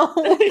 So,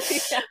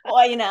 Yeah. well,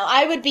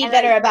 I would be All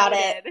bitter right, about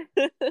it.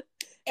 noted.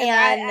 If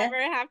I And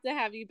ever have to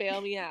have you bail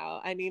me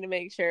out, I need to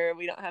make sure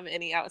we don't have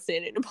any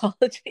outstanding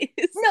apologies.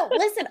 no,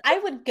 listen, I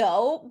would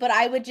go, but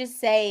I would just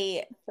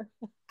say,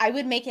 I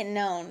would make it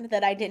known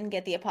that I didn't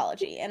get the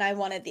apology and I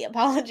wanted the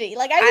apology.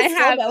 Like, I I would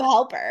still have go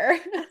help her.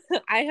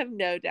 I have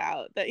no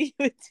doubt that you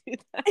would do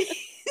that.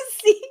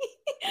 See?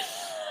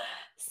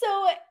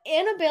 So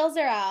Anna bails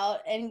her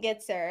out and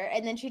gets her,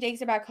 and then she takes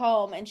her back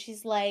home and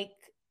she's like,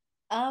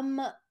 um,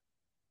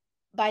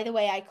 by the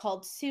way, I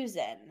called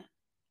Susan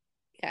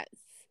Yes.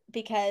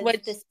 because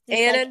Which this is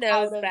Anna like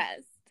knows out of,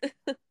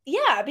 best.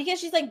 yeah, because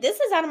she's like, this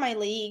is out of my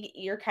league.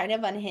 You're kind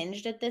of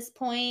unhinged at this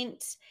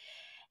point.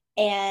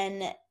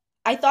 And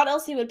I thought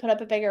Elsie would put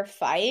up a bigger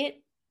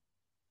fight,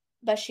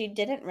 but she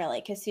didn't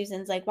really, because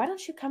Susan's like, why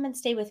don't you come and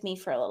stay with me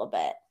for a little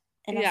bit?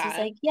 And Elsie's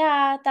Yeah. like,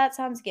 yeah, that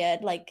sounds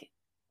good. Like,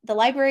 the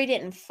library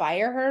didn't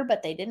fire her,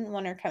 but they didn't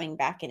want her coming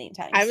back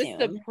anytime I was soon.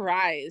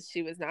 surprised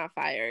she was not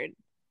fired.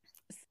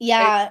 I,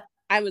 Yeah,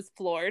 I was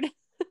floored.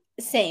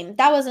 same.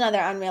 That was another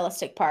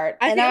unrealistic part.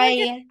 I And feel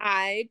like if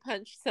I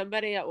punched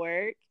somebody at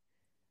work,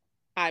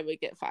 I would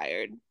get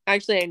fired.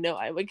 Actually, I know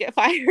I would get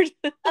fired.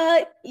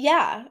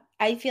 yeah,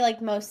 I feel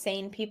like most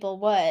sane people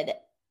would.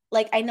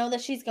 Like, I know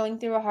that she's going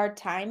through a hard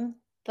time,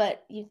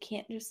 but you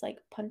can't just like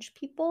punch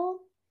people.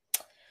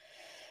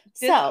 Just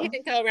So,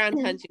 can't go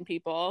around punching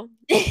people.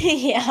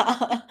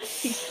 yeah.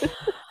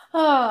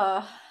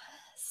 Oh.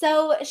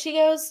 So she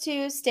goes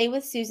to stay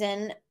with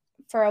Susan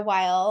for a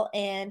while,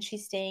 and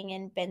she's staying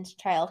in Ben's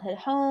childhood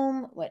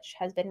home, which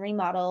has been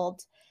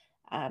remodeled.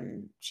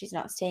 She's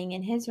not staying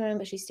in his room,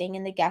 but she's staying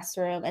in the guest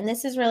room. And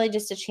this is really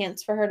just a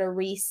chance for her to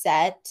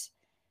reset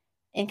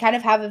and kind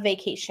of have a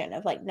vacation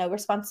of like no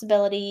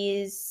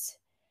responsibilities.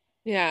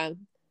 Yeah.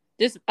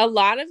 Just a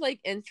lot of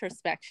like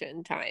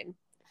introspection time.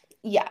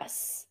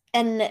 Yes.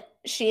 And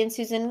she and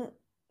Susan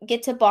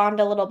get to bond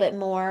a little bit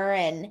more.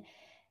 And,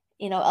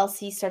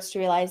 Elsie starts to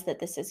realize that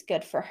this is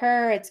good for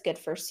her. It's good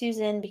for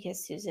Susan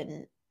because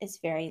Susan is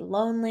very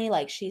lonely.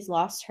 Like, she's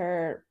lost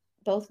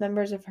both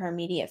members of her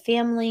immediate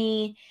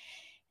family.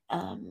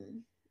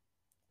 And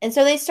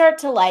so they start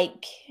to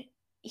like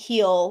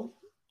heal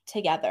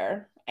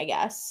together, I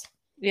guess.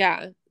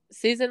 Yeah.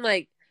 Susan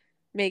like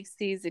makes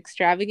these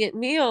extravagant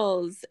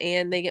meals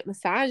and they get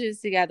massages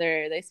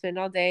together. They spend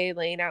all day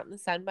laying out in the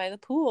sun by the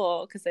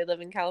pool because they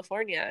live in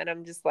California. And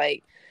I'm just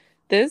like,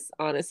 this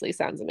honestly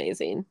sounds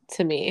amazing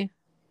to me.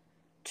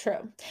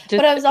 True. Just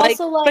But I was like,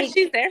 also but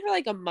she's like, there for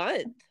like a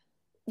month.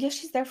 yeah,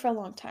 she's there for a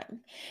long time,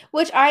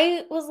 which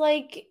I was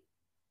like,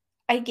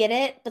 I get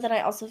it. But then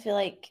I also feel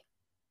like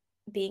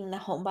being the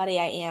homebody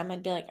I am,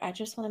 I'd be like, I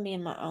just want to be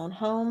in my own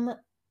home. And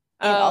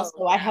Oh,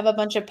 also, I have a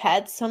bunch of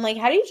pets. So I'm like,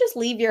 how do you just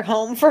leave your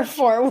home for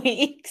 4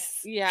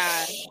 weeks?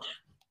 yeah.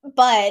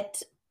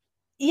 But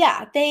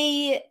yeah,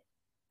 they,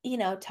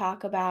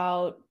 talk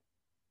about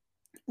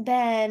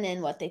Ben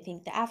and what they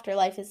think the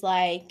afterlife is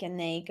like. And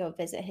they go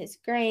visit his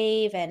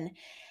grave. And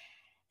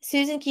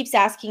Susan keeps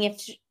asking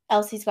if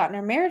Elsie's gotten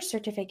her marriage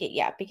certificate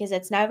yet because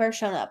it's never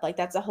shown up. Like,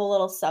 that's a whole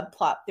little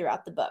subplot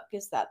throughout the book,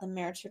 is that the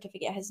marriage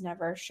certificate has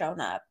never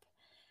shown up.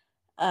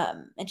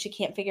 And she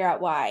can't figure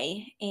out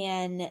why.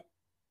 And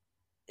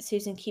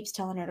Susan keeps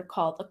telling her to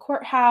call the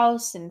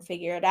courthouse and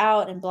figure it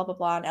out and blah, blah,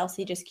 blah. And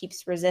Elsie just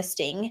keeps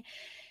resisting,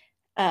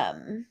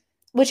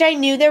 which I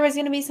knew there was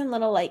going to be some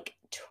little like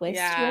twist with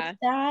Yeah.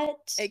 that.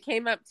 It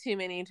came up too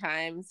many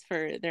times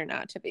for there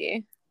not to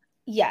be.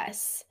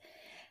 Yes.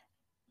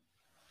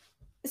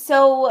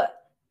 So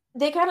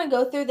they kind of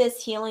go through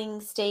this healing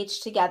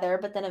stage together,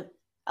 but then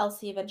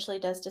Elsie eventually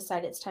does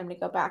decide it's time to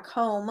go back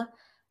home.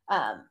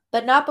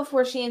 But not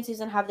before she and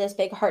Susan have this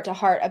big heart to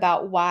heart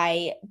about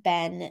why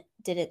Ben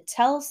didn't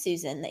tell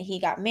Susan that he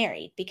got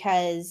married,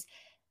 because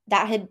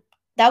that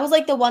was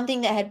like the one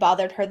thing that had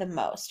bothered her the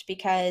most,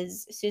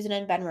 because Susan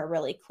and Ben were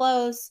really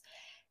close,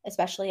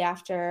 especially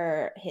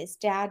after his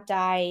dad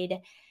died.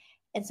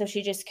 And so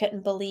she just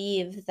couldn't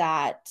believe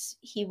that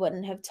he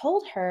wouldn't have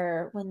told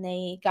her when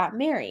they got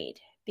married,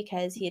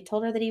 because he had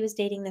told her that he was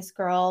dating this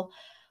girl,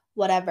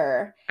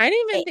 whatever. I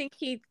didn't even think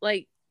he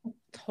like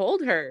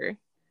told her.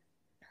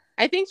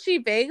 I think she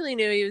vaguely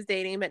knew he was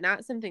dating, but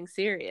not something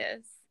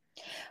serious.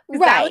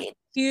 Because that was Right.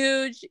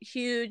 huge,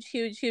 huge,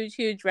 huge, huge,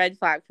 huge red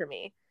flag for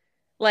me.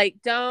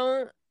 Like,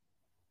 their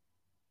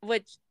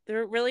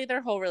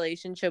whole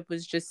relationship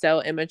was just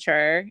so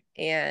immature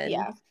and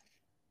Yeah.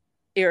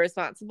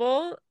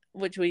 irresponsible,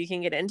 which we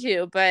can get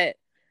into. But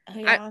Oh, I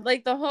yeah.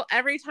 like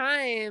every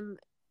time,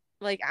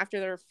 like after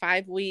their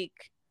 5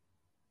 week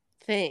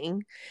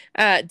thing,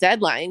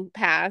 deadline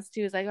passed,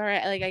 he was like, all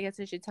right, like, I guess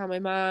I should tell my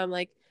mom,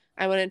 like,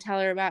 I want to tell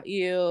her about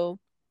you.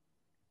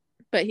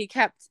 But he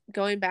kept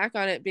going back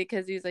on it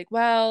because he was like,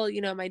 well,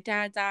 my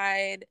dad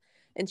died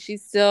and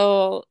she's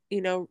still,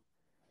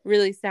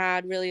 really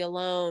sad, really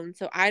alone.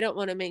 So I don't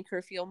want to make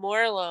her feel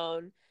more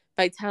alone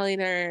by telling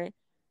her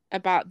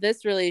about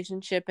this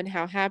relationship and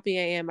how happy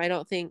I am. I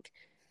don't think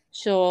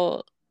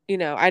she'll,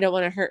 I don't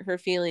want to hurt her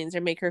feelings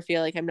or make her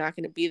feel like I'm not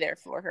going to be there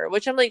for her,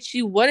 which I'm like,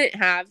 she wouldn't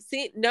have.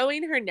 See,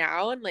 knowing her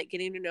now and like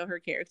getting to know her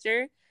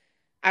character,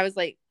 I was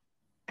like,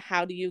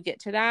 how do you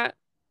get to that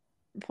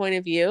point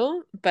of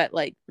view? But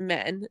like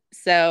men.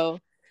 So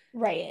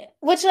Right.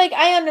 Which, like,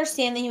 I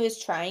understand that he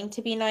was trying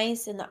to be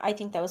nice, and I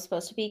think that was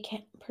supposed to be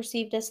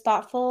perceived as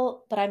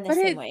thoughtful, but I'm the But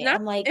same it's way. not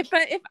I'm like, if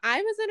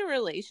I was in a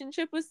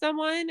relationship with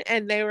someone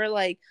and they were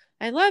like,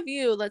 I love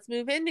you, let's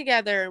move in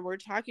together, and we're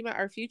talking about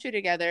our future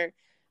together,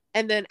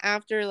 and then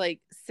after like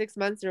 6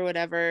 months or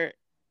whatever,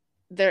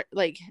 they're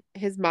like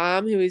his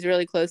mom, who he's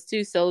really close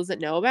to, still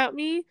doesn't know about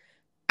me,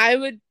 I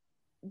would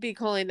be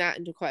calling that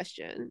into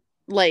question.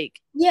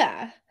 Like,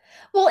 yeah.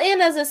 Well,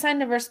 and as a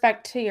sign of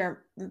respect to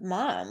your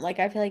mom, like,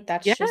 I feel like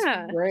that's just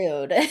yeah.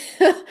 rude.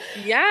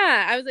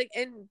 Yeah. I was like,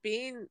 and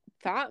being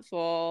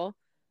thoughtful,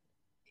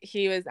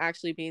 he was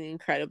actually being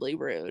incredibly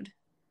rude.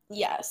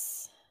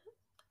 Yes.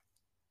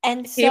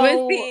 And He was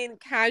so being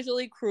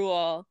casually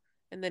cruel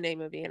in the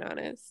name of being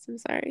honest. I'm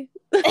sorry.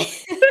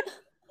 except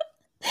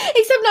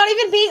not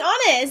even being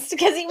honest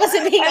because he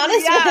wasn't being And honest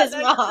with yeah, his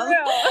that's mom.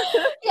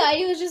 true. Yeah,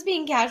 he was just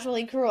being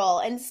casually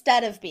cruel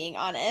instead of being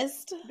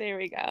honest. There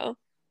we go.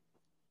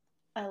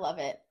 I love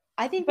it.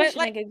 I think we But should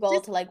like, make a goal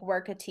just, to like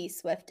work a T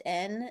Swift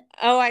in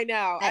oh, I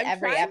know. at I'm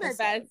every trying my episode.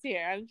 best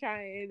here. I'm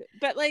trying.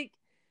 But like,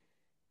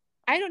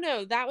 I don't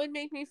know. That would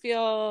make me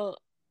feel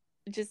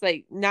just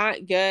like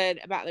not good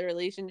about the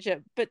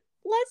relationship. But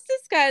let's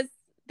discuss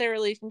their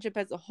relationship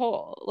as a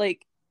whole.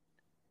 Like,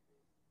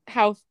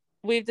 how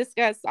we've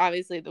discussed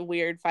obviously the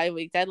weird 5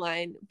 week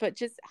deadline, but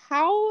just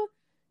how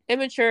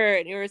immature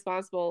and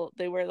irresponsible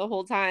they were the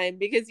whole time,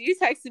 because you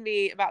texted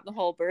me about the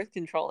whole birth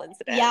control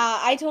incident. Yeah,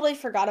 I totally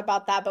forgot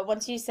about that, but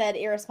once you said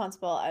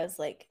irresponsible, I was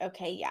like,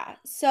 okay, yeah.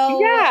 So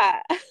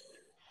Yeah.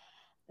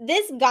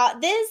 this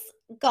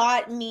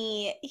got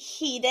me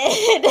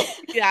heated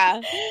Yeah.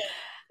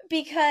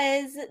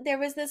 because there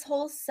was this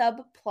whole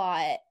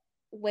subplot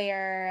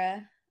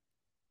where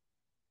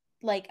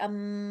like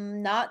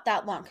not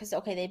that long, because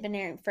okay, they've been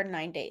married for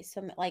 9 days,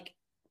 so like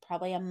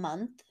probably a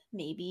month,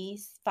 maybe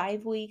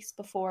 5 weeks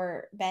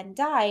before Ben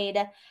died,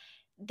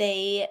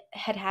 they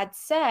had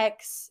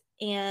sex,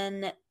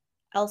 and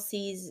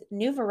Elsie's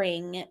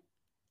ring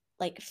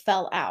like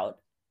fell out,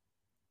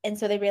 and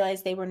so they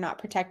realized they were not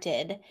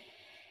protected.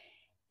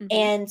 Mm-hmm.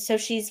 And so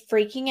she's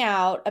freaking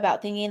out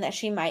about thinking that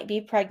she might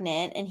be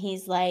pregnant, and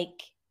he's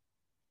like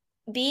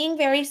being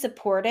very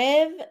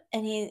supportive,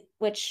 and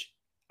which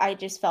I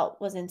just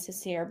felt was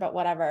insincere, but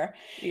whatever.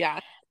 Yeah.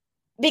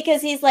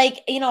 Because he's like,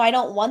 I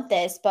don't want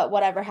this, but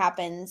whatever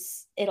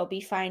happens, it'll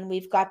be fine.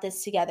 We've got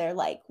this together.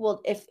 Like,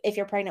 well, if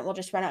you're pregnant, we'll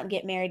just run out and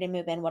get married and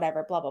move in,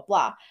 whatever, blah blah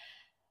blah.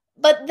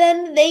 But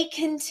then they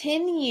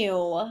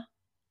continue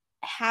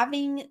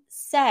having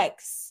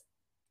sex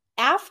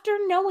after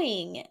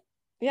knowing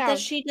Yeah. that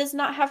she does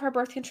not have her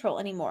birth control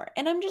anymore.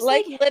 And I'm just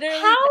Like like, literally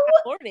how?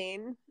 that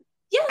morning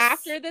Yes.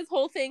 after this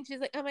whole thing, she's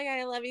like, oh my God,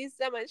 I love you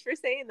so much for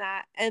saying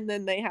that. And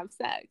then they have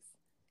sex.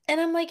 And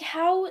I'm like,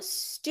 how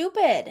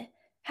stupid.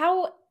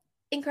 How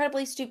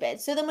incredibly stupid.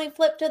 So then we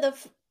flip to the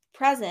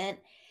present,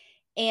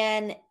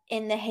 and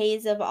in the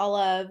haze of all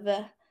of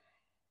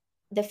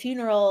the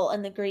funeral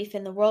and the grief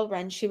and the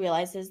whirlwind, she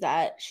realizes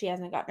that she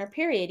hasn't gotten her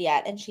period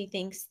yet, and she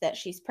thinks that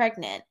she's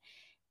pregnant.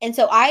 And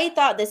so I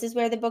thought this is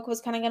where the book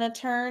was kind of going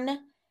to turn,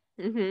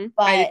 Mm-hmm.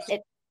 I did. but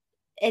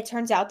it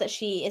turns out that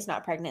she is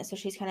not pregnant, so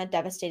she's kind of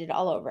devastated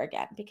all over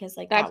again, because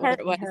like That that would have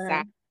part been was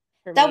sad her.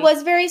 for That me.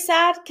 was very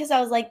sad, because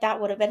I was like, that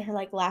would have been her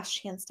like last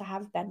chance to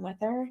have been with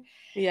her.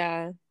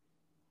 Yeah.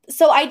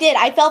 So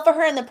I felt for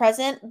her in the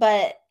present,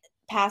 but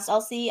past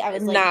Elsie, I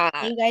was like,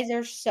 Not. you guys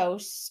are so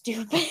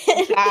stupid.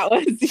 That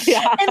was,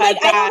 yeah, And like,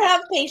 I don't that.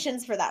 have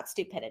patience for that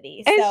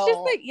stupidity. It's just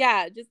So like,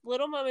 yeah, just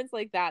little moments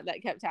like that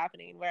that kept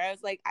happening where I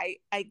was like,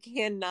 I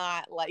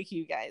cannot like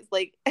you guys.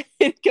 Like,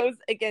 it goes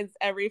against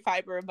every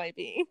fiber of my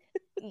being.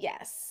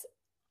 yes.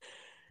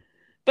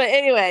 But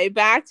anyway,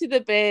 back to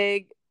the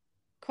big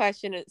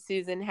question that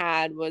Susan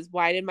had was,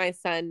 why did my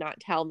son not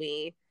tell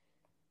me?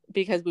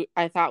 Because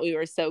I thought we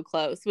were so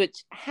close,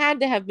 which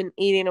had to have been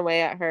eating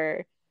away at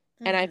her.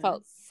 And I Mm-hmm.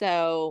 felt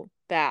so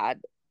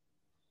bad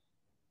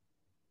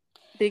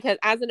because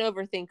as an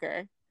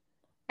overthinker,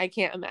 I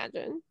can't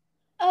imagine.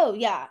 Oh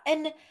yeah.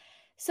 And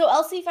so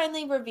Elsie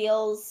finally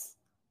reveals,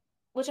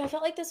 which I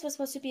felt like this was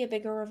supposed to be a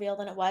bigger reveal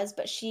than it was,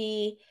 but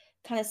she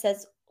kind of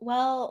says,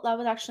 well, that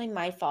was actually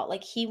my fault.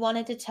 Like, he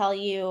wanted to tell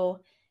you,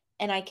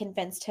 and I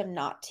convinced him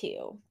not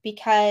to,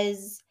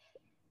 because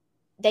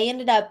they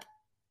ended up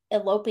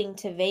eloping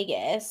to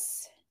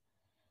Vegas,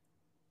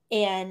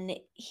 and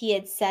he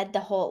had said the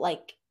whole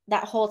like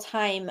that whole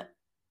time,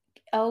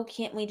 oh,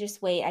 can't we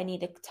just wait? I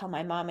need to tell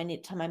my mom. I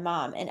need to tell my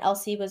mom. And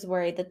Elsie was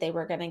worried that they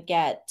were going to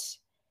get,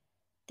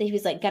 that he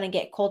was like going to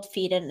get cold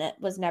feet, and it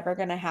was never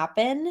going to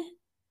happen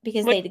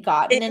because Which they'd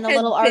gotten it in a has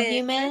little been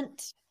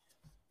argument.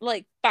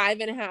 like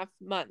 5.5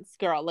 months,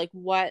 girl. Like,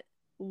 what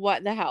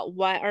the hell?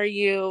 What are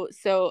you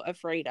so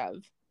afraid of?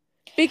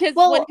 Because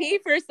when Well, he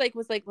first like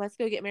was like, let's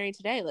go get married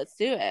today, let's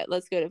do it,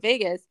 let's go to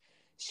Vegas,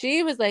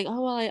 she was like,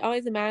 oh well, I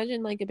always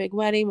imagined like a big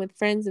wedding with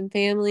friends and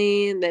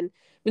family, and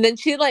then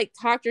she like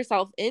talked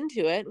herself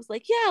into it, was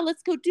like, yeah,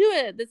 let's go do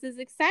it, this is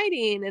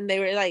exciting. And they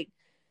were like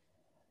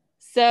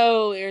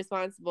so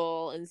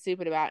irresponsible and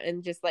stupid about it.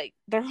 And just like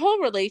their whole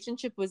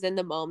relationship was in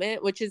the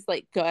moment, which is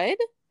like good,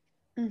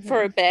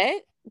 for a Mm-hmm.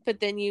 bit, but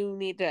then you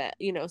need to,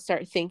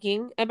 start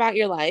thinking about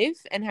your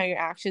life and how your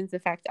actions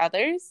affect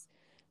others.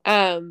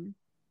 Um,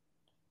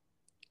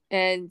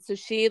 and so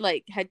she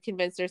like had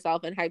convinced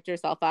herself and hyped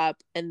herself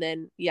up. And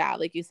then, yeah,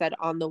 like you said,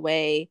 on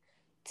the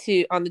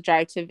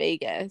drive to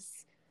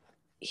Vegas,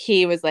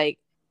 he was like,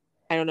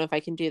 I don't know if I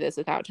can do this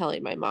without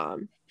telling my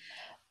mom.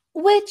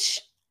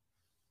 Which,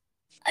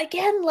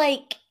 again,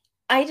 like,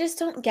 I just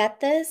don't get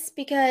this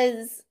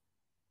because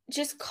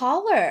just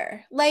call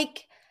her.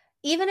 Like,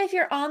 even if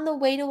you're on the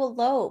way to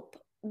elope,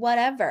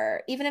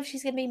 whatever, even if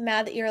she's going to be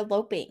mad that you're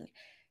eloping,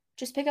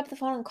 just pick up the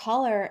phone and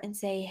call her and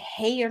say,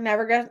 hey, you're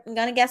never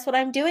gonna guess what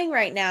I'm doing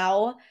right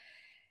now.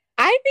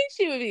 I think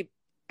she would be,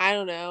 I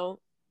don't know,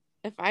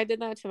 if I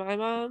did that to my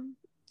mom,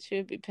 she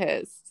would be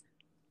pissed.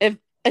 If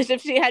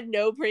if she had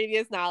no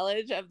previous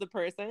knowledge of the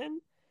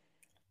person.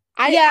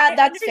 Yeah, I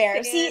that's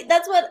fair. See, understand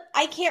that's what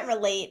I can't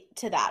relate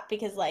to that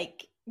because,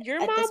 like,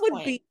 your at mom this would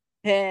point, be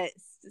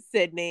pissed,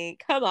 Sydney.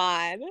 Come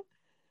on.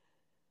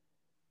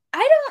 I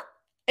don't,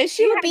 If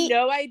she she would had be,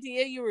 no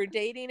idea you were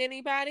dating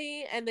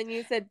anybody and then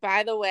you said,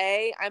 by the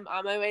way, I'm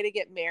on my way to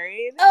get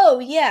married. oh,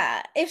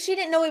 yeah, if she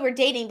didn't know we were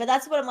dating, but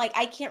that's what I'm like,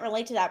 I can't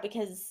relate to that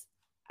because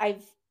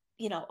I've,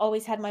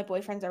 always had my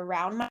boyfriends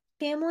around my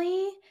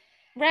family.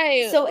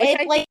 Right. So Which it I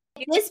think like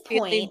at makes this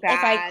you feeling point,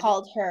 if I bad.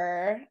 called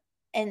her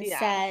and Yeah.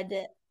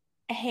 said,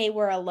 "Hey,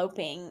 we're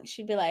eloping,"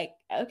 she'd be like,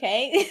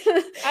 "Okay."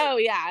 Oh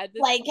yeah.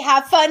 This Like,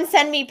 have fun,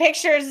 send me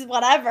pictures,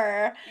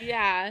 whatever.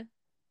 yeah.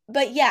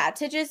 But yeah,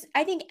 to just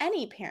I think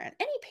any parent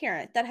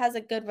that has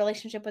a good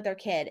relationship with their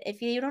kid,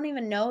 if you don't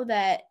even know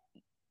that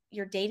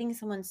you're dating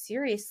someone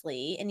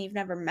seriously and you've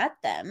never met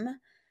them,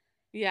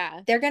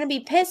 Yeah. they're going to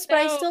be pissed, but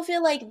I So still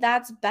feel like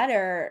that's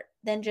better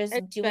than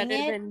it's just doing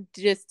better it. than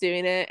just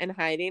doing it and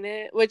hiding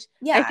it, which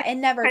I Yeah, think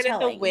and never kind of the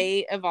telling.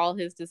 weight of all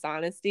his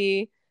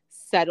dishonesty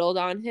settled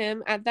on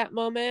him at that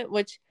moment,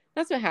 which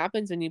that's what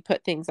happens when you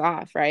put things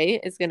off, right?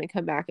 It's going to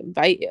come back and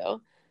bite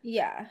you.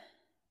 Yeah.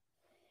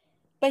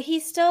 But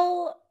he's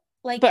still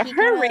like But he kind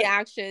her of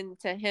reaction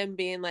to him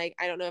being like,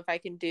 I don't know if I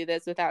can do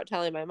this without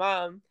telling my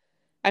mom,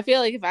 I feel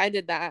like if I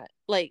did that,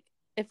 like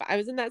if I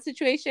was in that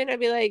situation,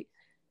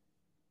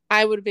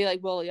 I would be like,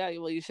 well, yeah,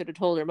 well, you should have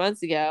told her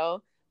months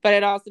ago. But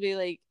I'd also be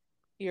like,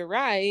 you're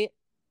right.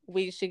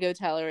 We should go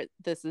tell her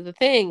this is a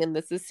thing and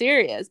this is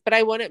serious. But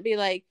I wouldn't be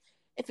like,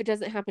 if it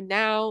doesn't happen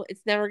now,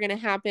 it's never going to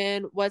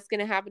happen. What's going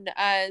to happen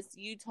to us?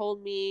 You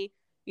told me,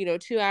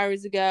 2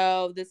 hours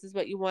ago, this is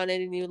what you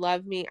wanted and you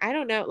love me. I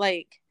don't know.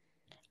 Like,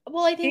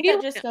 well, I think she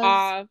that just went goes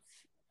off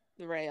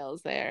the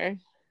rails there.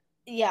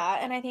 yeah,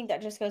 and I think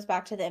that just goes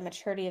back to the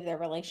immaturity of their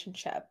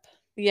relationship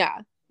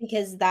Yeah.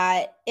 because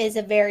that is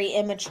a very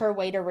immature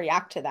way to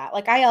react to that.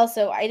 Like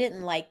I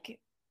didn't like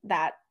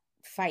that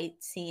fight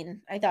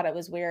scene. I thought it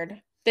was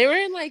weird. They were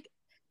in like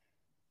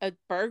a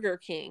Burger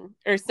King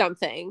or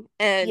something,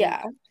 and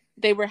Yeah.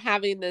 they were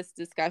having this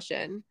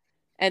discussion,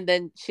 and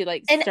then she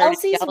like And started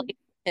Elsie's yelling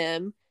at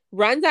him,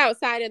 runs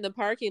outside in the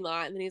parking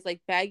lot, and then he's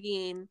like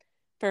begging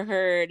for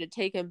her to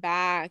take him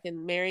back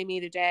and marry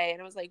me today.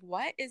 And I was like,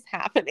 what is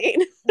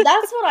happening?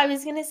 that's what I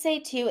was gonna say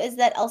too, is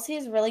that Elsie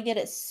is really good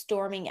at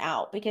storming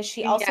out because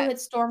she also Yes. had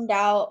stormed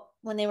out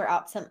when they were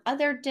out some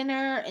other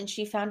dinner and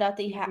she found out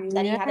that he had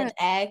Yeah. an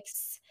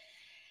ex.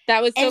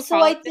 That was And so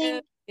so I calm of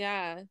him. think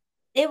Yeah.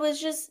 it was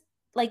just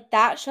like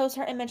that shows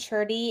her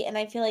immaturity and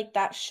I feel like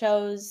that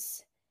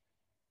shows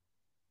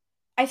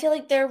I feel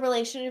like their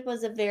relationship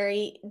was a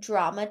very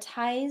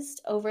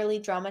dramatized, overly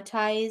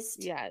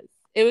dramatized, Yes.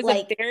 It was a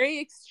like very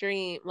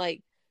extreme,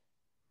 like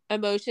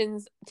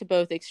emotions to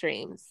both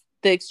extremes.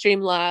 The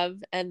extreme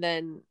love and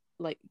then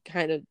like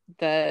kind of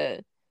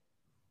the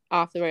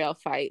off the rail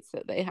fights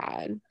that they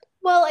had.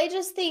 well, I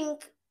just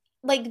think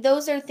like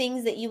those are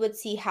things that you would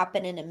see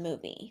happen in a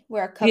movie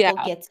where a couple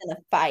Yeah, gets in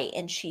a fight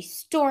and she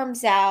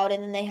storms out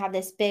and then they have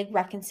this big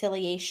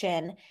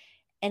reconciliation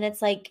and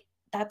it's like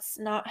that's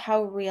not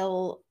how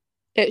real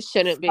it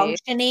shouldn't be.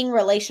 functioning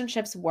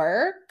relationships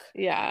work.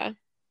 Yeah,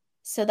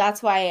 So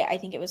that's why I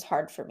think it was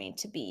hard for me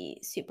to be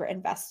super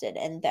invested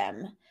in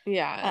them.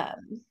 yeah.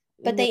 Um,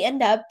 but No, they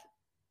end up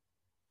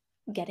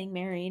getting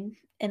married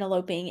and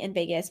eloping in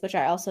Vegas, which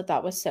I also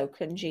thought was so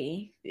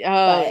cringy. oh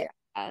But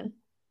yeah.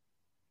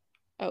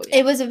 Oh yeah.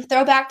 it was a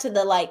throwback to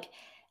the like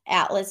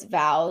Atlas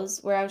vows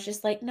where I was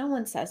just like, no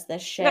one says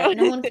this No. shit.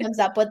 No one comes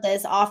up with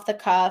this off the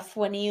cuff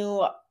when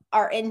you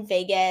are in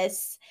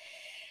Vegas.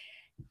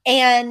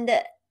 And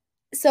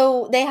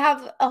so they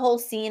have a whole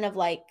scene of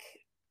like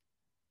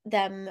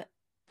them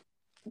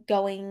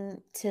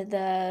going to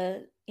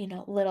the,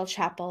 little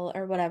chapel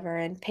or whatever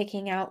and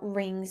picking out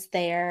rings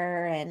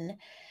there and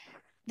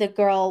the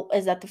girl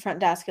is at the front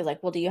desk is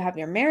like, well, do you have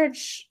your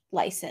marriage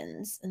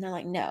license? And they're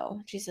like,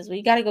 no. She says, well,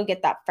 you got to go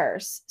get that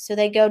first. So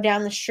they go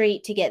down the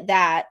street to get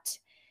that.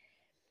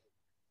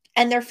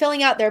 And they're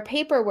filling out their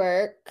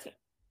paperwork,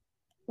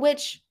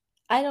 which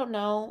I don't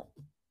know.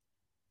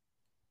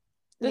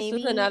 This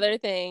was Maybe. another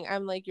thing.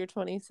 I'm like, you're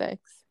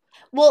 26.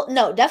 Well,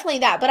 no, definitely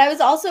that. But I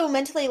was also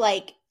mentally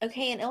like,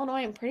 okay, in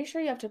Illinois, I'm pretty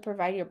sure you have to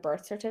provide your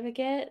birth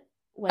certificate.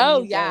 when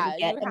Oh you go to yeah,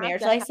 get you a have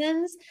marriage to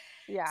license.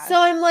 yeah. So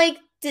I'm like,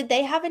 did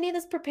they have any of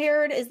this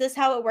prepared? Is this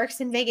how it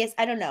works in Vegas?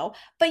 I don't know.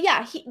 But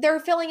yeah, they're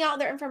filling out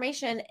their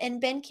information and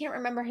Ben can't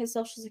remember his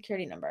social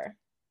security number.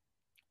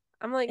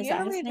 I'm like, Is you know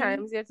that how his many name?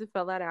 times you have to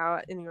fill that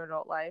out in your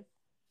adult life?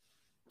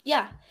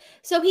 Yeah.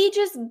 So he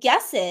just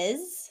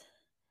guesses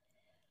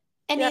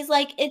and Yeah. he's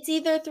like, it's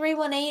either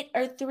 318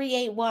 or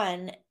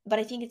 381, but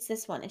I think it's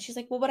this one. And she's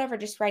like, well, whatever,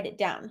 just write it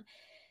down.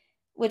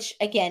 Which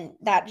again,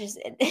 that just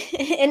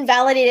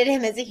invalidated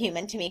him as a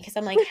human to me because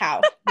I'm like,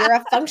 how? You're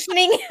a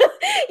functioning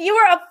you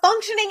are a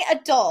functioning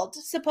adult,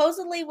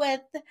 supposedly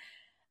with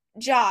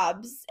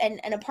jobs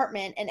and an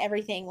apartment and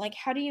everything. Like,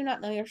 how do you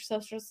not know your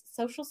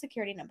social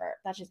security number?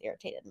 That just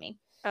irritated me.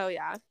 Oh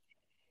yeah.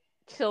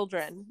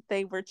 Children.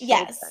 They were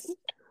children. Yes.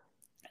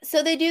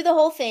 So they do the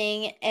whole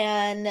thing,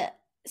 and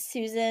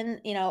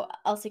Susan,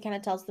 Elsie kind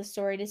of tells the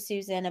story to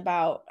Susan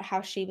about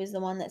how she was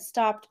the one that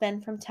stopped Ben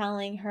from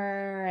telling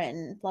her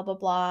and blah blah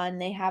blah, and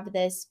they have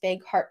this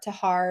big heart to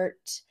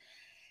heart.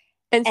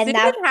 And And Susan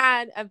that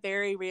had a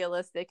very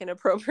realistic and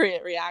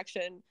appropriate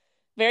reaction,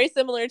 very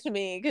similar to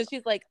me, because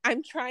she's like,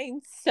 I'm trying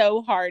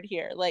so hard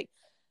here. Like,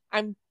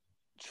 I'm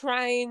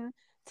trying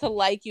to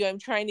like you. I'm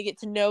trying to get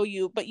to know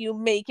you, but you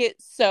make it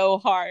so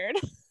hard.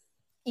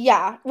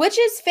 yeah, which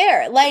is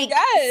fair. Like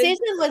Yes.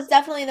 Susan was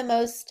definitely the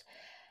most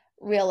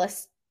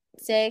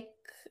realistic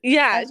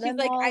Yeah. of She's them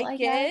like, all, I I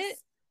get guess.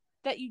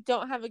 that you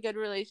don't have a good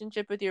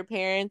relationship with your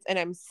parents, and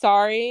I'm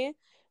sorry,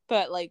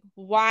 but like,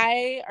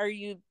 why are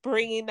you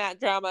bringing that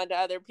drama to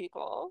other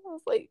people? I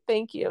was like,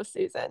 thank you,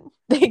 Susan.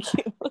 Thank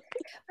you.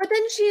 But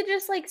then she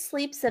just like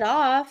sleeps it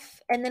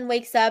off and then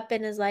wakes up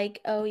and is like,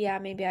 "Oh yeah,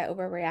 maybe I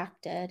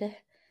overreacted."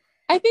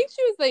 I think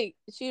she was like,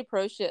 she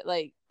approached it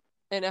like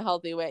in a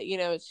healthy way. You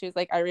know, she was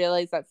like, I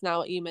realize that's not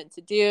what you meant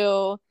to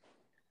do.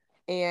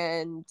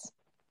 And,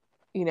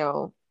 you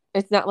know,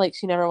 it's not like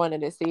she never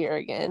wanted to see her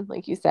again.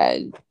 Like you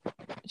said,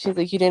 she's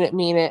like, you didn't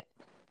mean it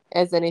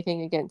as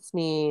anything against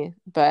me,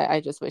 but I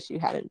just wish you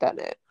hadn't done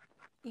it.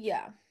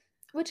 Yeah.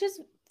 Which is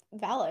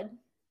valid.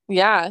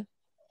 Yeah.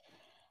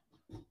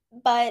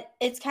 But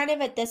it's kind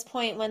of at this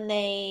point when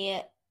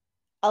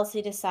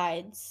Elsie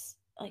decides,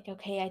 like,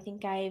 okay, I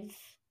think I've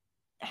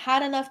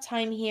had enough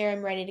time here.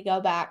 I'm ready to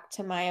go back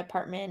to my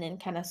apartment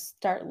and kind of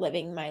start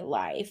living my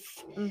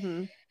life.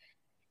 Mm-hmm.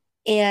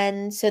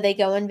 And so they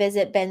go and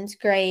visit Ben's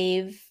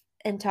grave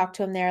and talk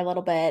to him there a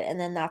little bit. And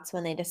then that's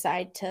when they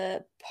decide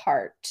to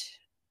part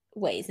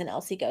ways and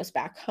Elsie goes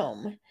back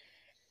home.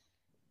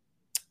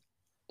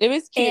 It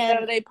was cute though.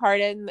 And They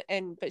parted,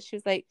 but she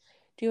was like,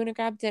 do you want to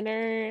grab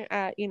dinner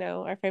at,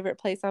 our favorite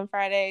place on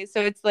Friday?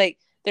 So it's like,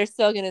 they're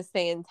still going to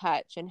stay in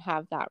touch and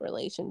have that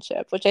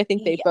relationship, which I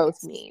think they both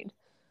yes. need.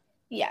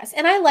 Yes.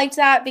 And I liked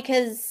that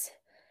because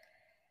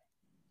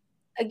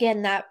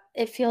again, that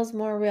it feels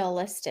more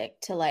realistic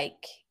to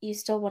like you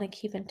still want to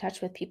keep in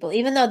touch with people,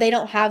 even though they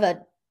don't have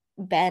a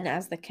Ben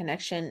as the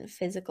connection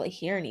physically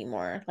here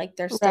anymore. Like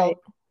they're Right. still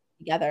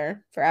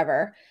together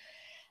forever.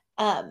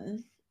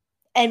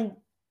 And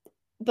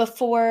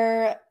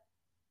before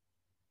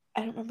I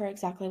don't remember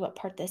exactly what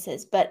part this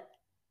is, but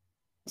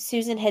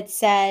Susan had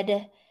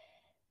said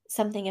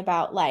something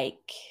about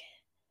like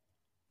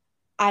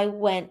I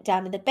went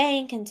down to the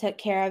bank and took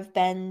care of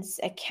Ben's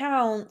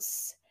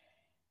accounts.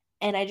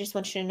 And I just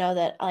want you to know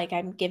that, like,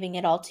 I'm giving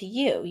it all to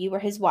you. You were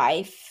his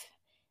wife.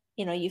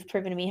 You've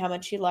proven to me how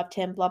much you loved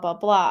him, blah, blah,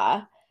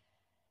 blah.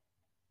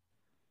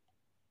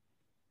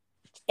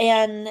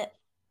 And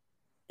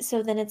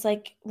so then it's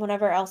like,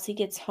 whenever Elsie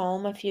gets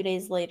home a few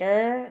days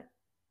later,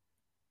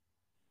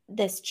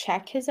 this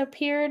check has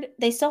appeared.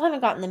 They still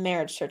haven't gotten the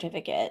marriage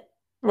certificate,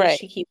 which Right.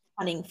 she keeps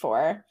hunting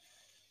for.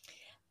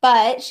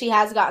 But she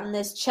has gotten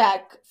this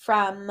check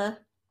from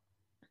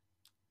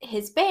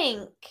his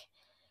bank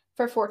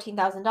for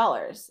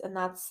 $14,000. And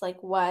that's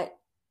like what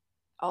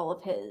all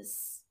of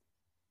his,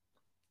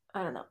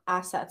 I don't know,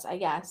 assets, I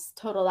guess,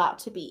 totaled out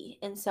to be.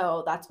 And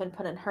so that's been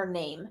put in her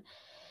name.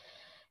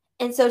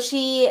 And so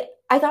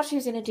I thought she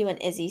was going to do an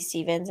Izzy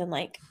Stevens and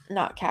like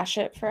not cash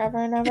it forever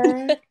and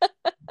ever.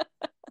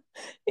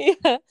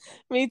 Yeah,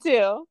 me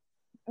too.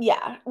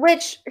 Yeah,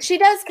 which she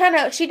does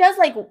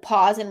like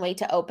pause and wait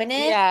to open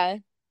it, Yeah.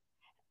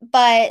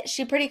 but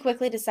she pretty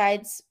quickly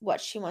decides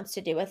what she wants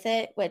to do with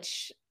it,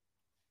 which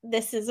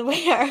this is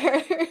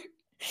where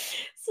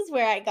this is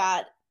where I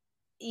got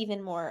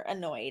even more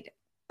annoyed.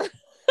 Oh,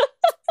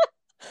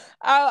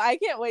 I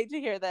can't wait to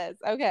hear this.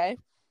 Okay.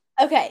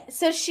 Okay,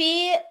 so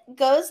she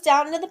goes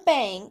down to the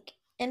bank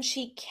and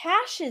she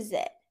cashes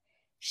it.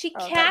 She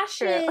Oh, that's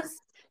true. cashes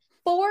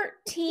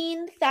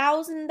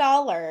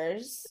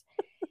 $14,000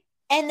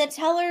 and the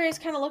teller is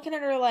kind of looking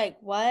at her like,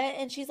 "What?"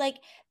 And she's like,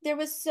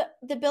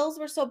 the bills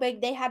were so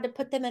big they had to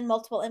put them in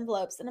multiple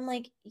envelopes." And I'm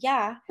like,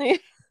 "Yeah."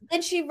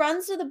 Then she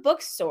runs to the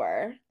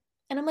bookstore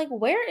and I'm like,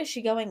 "Where is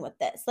she going with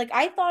this?" Like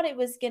I thought it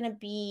was going to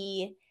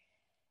be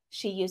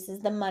she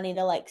uses the money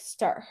to like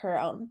start her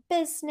own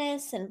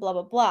business and blah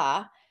blah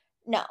blah.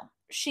 No,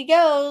 she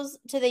goes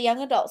to the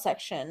young adult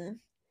section,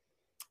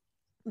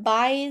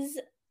 buys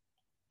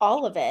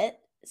all of it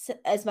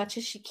as much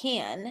as she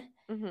can,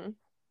 Mm-hmm.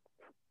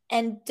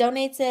 and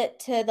donates it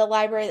to the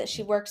library that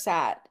she works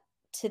at,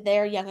 to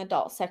their young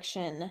adult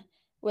section,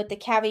 with the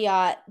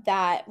caveat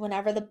that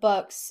whenever the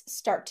books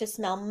start to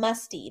smell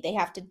musty, they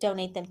have to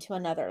donate them to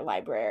another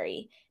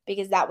library,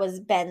 because that was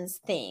Ben's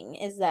thing,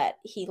 is that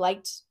he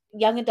liked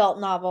young adult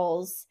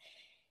novels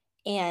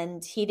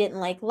and he didn't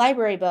like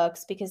library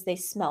books because they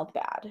smelled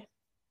bad.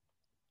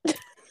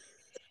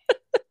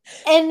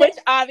 And Which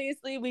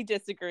obviously we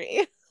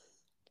disagree.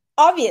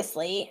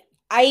 obviously,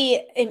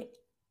 I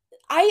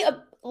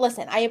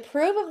listen, I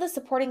approve of the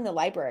supporting the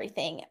library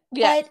thing,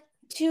 Yeah. but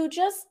to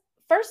just,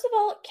 first of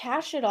all,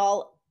 cash it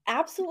all,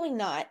 absolutely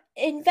not.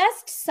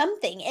 Invest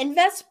something,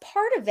 invest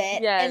part of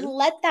it, Yes. and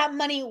let that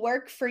money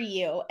work for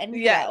you and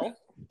Yes. grow.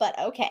 But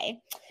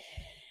okay.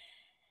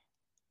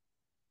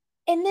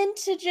 And then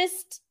to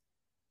just,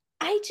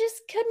 I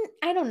just couldn't,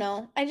 I don't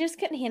know. I just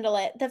couldn't handle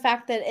it. The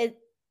fact that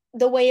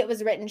the way it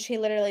was written, she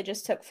literally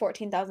just took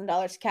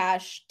 $14,000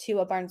 cash to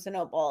a Barnes and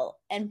Noble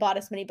and bought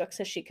as many books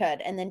as she could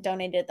and then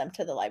donated them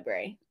to the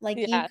library. Like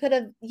Yeah.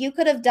 you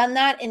could have done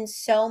that in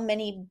so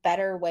many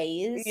better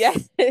ways.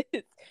 Yes.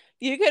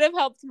 You could have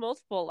helped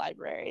multiple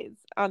libraries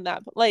on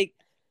that. Like,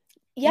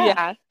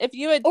 Yeah. if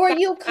you had Or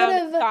you could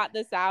have, thought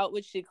this out,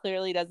 which she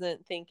clearly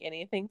doesn't think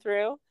anything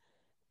through,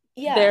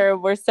 yeah. there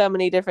were so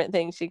many different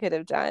things she could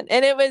have done.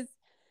 And it was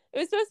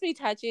supposed to be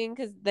touching,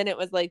 because then it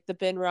was like the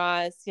Ben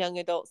Ross young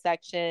adult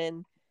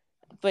section,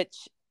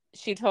 which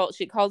she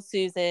called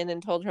Susan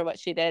and told her what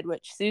she did,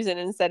 which Susan,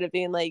 instead of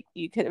being like,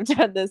 you could have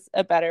done this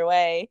a better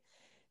way,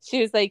 she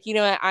was like, you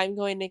know what, I'm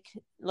going to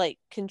like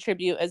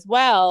contribute as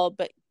well,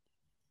 but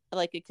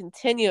like a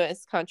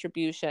continuous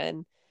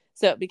contribution.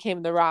 So it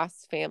became the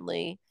Ross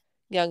family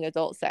young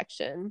adult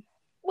section.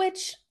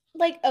 Which,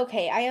 like,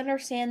 okay, I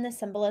understand the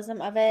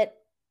symbolism of it,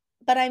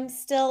 but I'm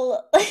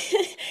still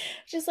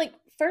just like,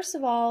 first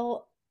of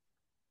all,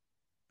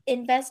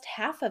 invest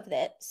half of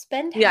it,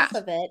 spend Yeah. half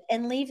of it,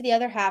 and leave the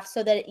other half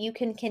so that you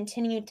can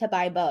continue to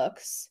buy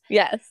books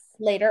Yes.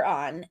 later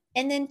on.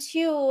 And then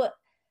two,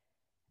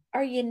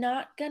 are you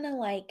not gonna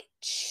like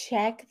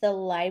check the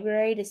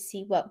library to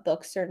see what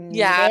books are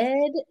Yeah.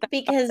 needed?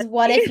 Because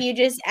what if you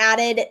just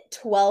added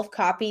 12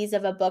 copies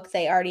of a book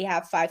they already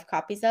have 5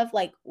 copies of?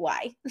 Like,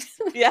 why?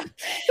 Yeah.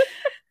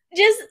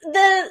 Just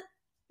the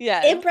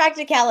Yes.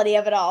 impracticality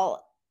of it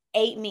all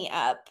ate me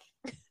up,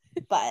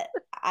 but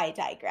I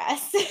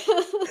digress.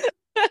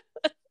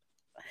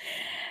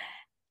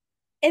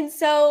 And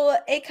so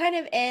it kind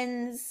of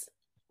ends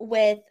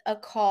with a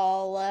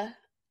call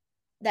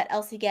that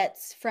Elsie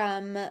gets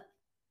from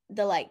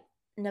the like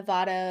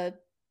Nevada,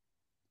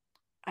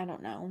 I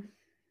don't know,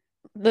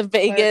 The clerk.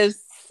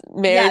 Vegas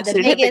Yeah, marriage the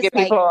Vegas, certificate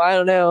like, people. I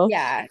don't know.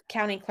 yeah,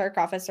 county clerk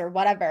office or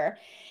whatever.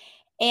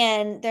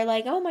 And they're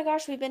like, oh my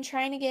gosh, we've been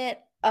trying to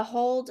get a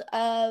hold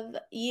of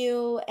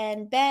you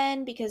and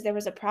Ben because there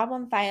was a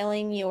problem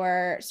filing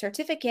your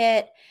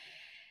certificate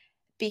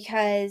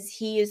because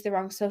he used the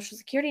wrong social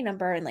security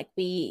number. And like,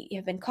 we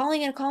have been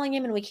calling and calling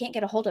him and we can't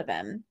get a hold of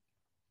him.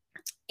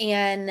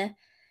 And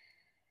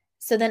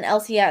so then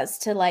Elsie has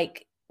to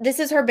like, this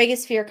is her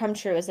biggest fear come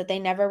true, is that they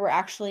never were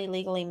actually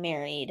legally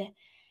married.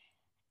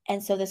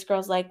 And so this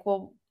girl's like,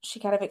 well, she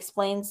kind of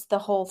explains the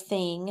whole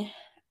thing.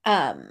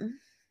 And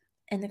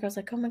the girl's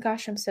like, oh my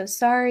gosh, I'm so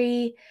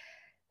sorry.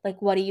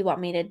 Like, what do you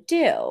want me to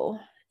do?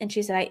 And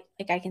she said,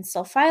 I can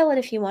still file it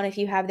if you want, if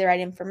you have the right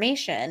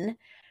information.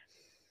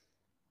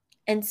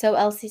 And so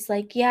Elsie's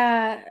like,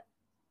 yeah,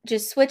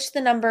 just switch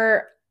the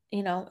number,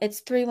 it's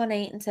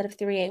 318 instead of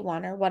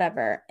 381 or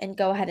whatever, and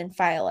go ahead and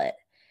file it.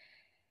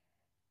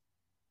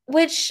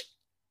 Which,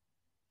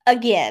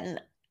 again,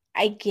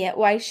 I get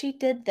why she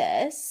did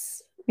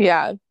this.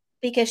 Yeah.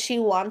 Because she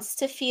wants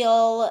to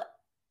feel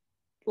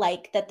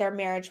like that their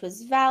marriage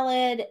was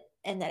valid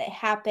and that it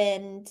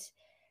happened.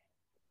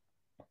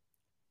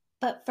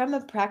 But from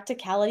a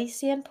practicality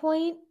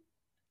standpoint,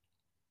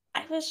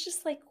 I was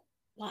just like,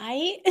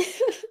 why?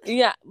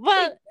 Yeah.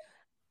 Well, Like,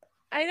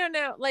 I don't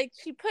know. Like,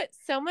 she put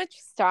so much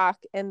stock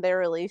in their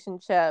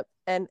relationship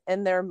and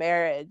in their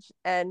marriage,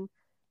 and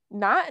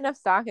not enough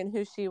stock in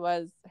who she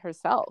was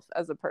herself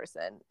as a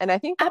person. And I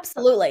think that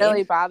absolutely.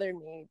 really bothered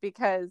me,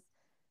 because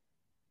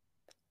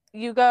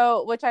you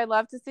go, which I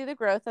love to see the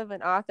growth of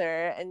an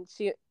author, and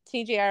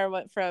TJR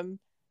went from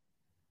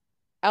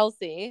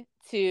Elsie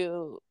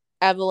to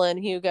Evelyn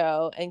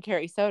Hugo and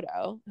Carrie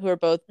Soto, who are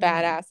both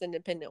badass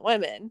independent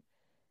women,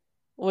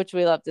 which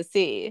we love to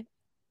see.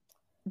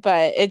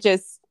 But it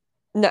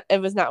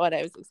was not what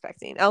I was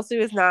expecting. Elsie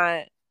was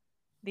not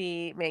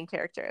the main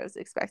character I was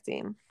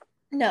expecting.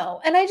 No.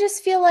 And I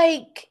just feel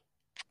like,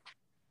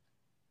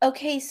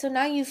 okay, so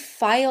now you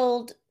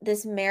filed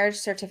this marriage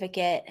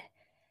certificate.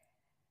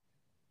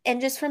 And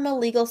just from a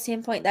legal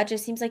standpoint, that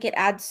just seems like it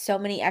adds so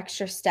many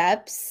extra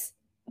steps,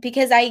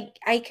 because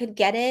I could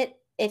get it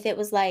if it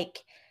was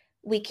like,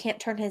 we can't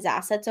turn his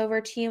assets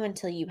over to you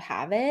until you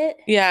have it.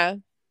 Yeah.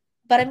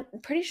 But I'm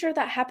pretty sure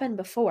that happened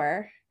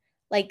before.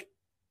 Like,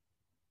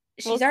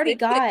 she's already Sydney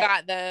got.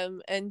 got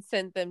them and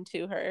sent them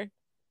to her.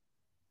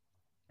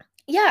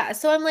 Yeah,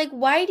 so I'm like,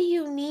 why do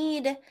you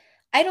need,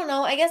 I don't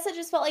know, I guess it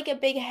just felt like a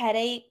big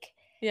headache.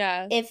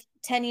 Yeah. If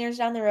 10 years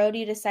down the road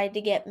you decide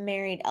to get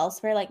married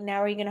elsewhere, like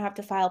now are you going to have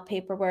to file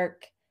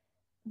paperwork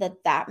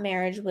that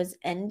marriage was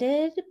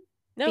ended?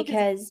 No,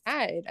 because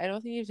Because I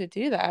don't think you have to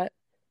do that.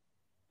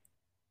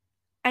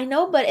 I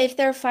know, but if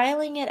they're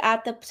filing it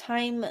at the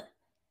time,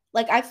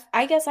 like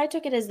I guess I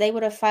took it as they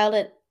would have filed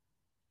it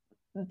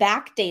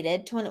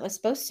backdated to when it was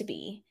supposed to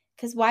be.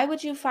 Because why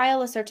would you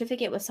file a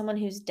certificate with someone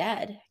who's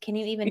dead? Can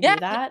you even Yeah, do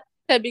that?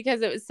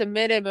 because it was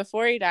submitted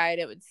before he died,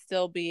 it would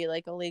still be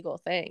like a legal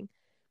thing.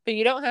 But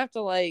you don't have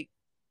to like.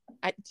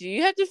 Do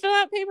you have to fill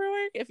out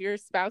paperwork if your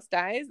spouse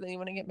dies and you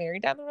want to get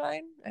married down the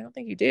line? I don't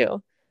think you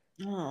do.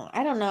 Oh,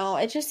 I don't know.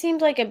 It just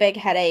seemed like a big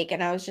headache,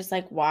 and I was just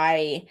like,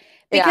 why?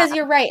 Yeah. Because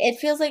you're right. It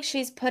feels like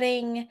she's still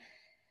putting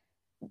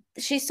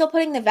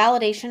the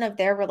validation of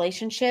their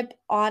relationship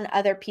on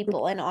other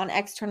people and on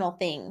external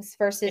things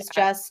versus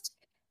Yeah. just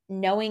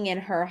knowing in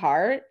her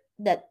heart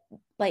that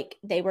like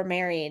they were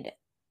married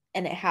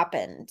and it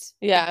happened.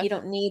 Like Yeah. you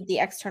don't need the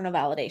external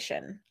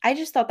validation. I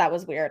just thought that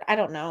was weird. I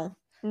don't know.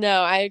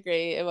 No, I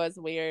agree. It was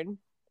weird.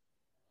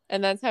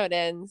 And that's how it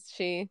ends.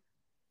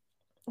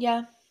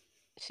 Yeah.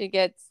 She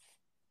gets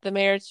the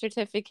marriage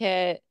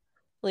certificate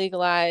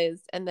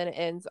legalized, and then it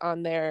ends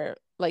on their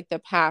like the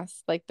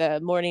past, like the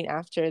morning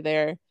after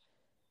their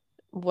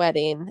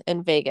wedding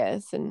in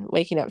Vegas and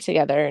waking up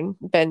together, and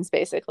Ben's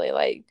basically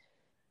like,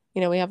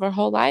 we have our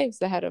whole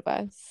lives ahead of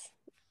us.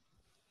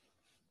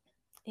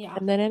 Yeah.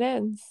 And then it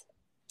ends.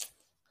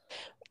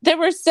 There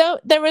was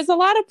a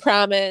lot of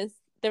promise.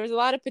 There was a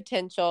lot of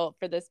potential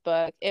for this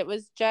book. It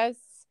was just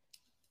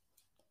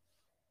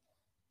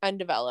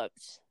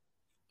undeveloped.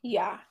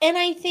 Yeah. And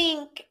I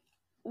think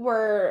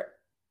we're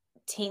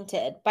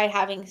tainted by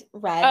having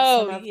read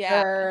Oh some of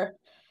yeah.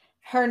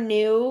 her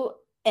new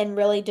and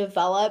really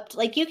developed.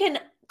 Like you can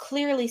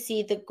clearly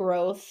see the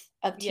growth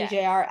of Yes.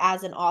 TJR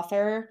as an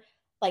author,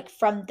 like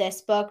from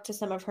this book to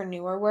some of her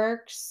newer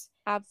works.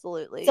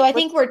 Absolutely. So I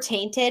think we're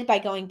tainted by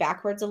going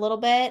backwards a little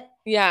bit.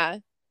 Yeah.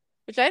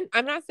 Which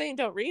I'm not saying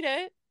don't read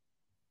it.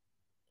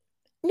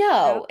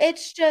 No,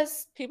 it's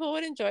just People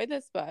would enjoy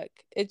this book.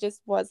 It just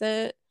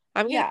wasn't.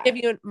 I'm going to yeah. give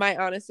you my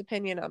honest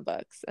opinion on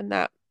books, and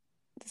that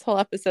this whole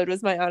episode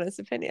was my honest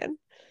opinion.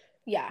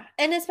 Yeah.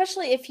 And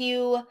especially if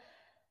you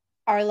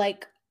are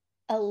like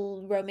a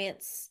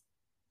romance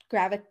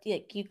like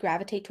you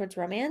gravitate towards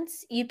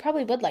romance, you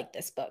probably would like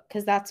this book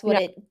because that's what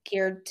Yeah. it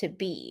geared to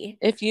be.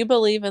 If you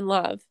believe in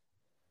love,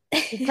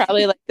 you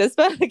probably like this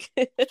book.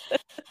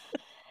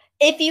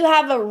 If you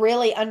have a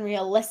really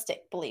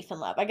unrealistic belief in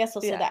love, I guess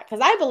we'll say Yeah. that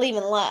because I believe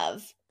in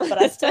love, but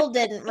I still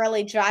didn't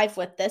really jive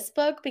with this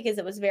book because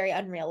it was very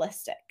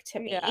unrealistic to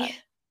Yeah. me.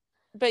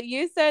 But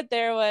you said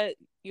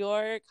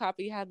your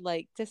copy had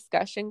like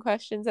discussion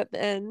questions at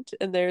the end,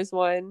 and there's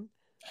one.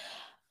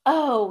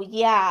 Oh,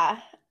 yeah.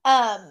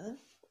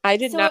 I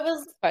did So not it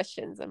was have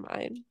questions in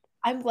mine.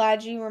 I'm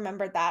glad you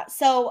remembered that.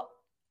 So,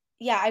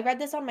 yeah, I read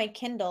this on my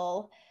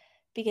Kindle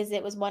because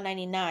it was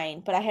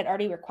 $1.99, but I had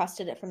already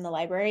requested it from the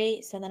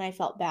library, so then I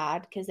felt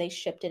bad because they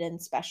shipped it in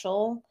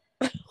special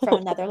from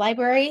another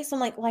library. So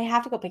I'm like, well, I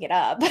have to go pick it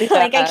up.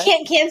 Like I Yeah.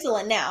 can't cancel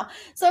it now.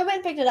 So I went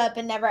and picked it up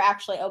and never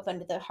actually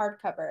opened the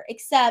hardcover,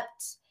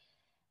 except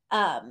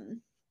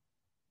um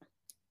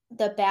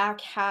the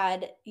back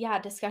had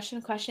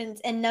discussion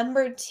questions. And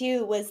number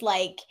 2 was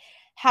like,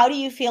 how do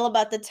you feel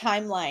about the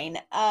timeline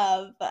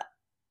of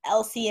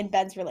Elsie and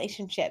Ben's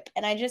relationship?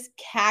 And I just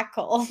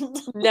cackled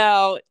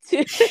No.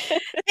 because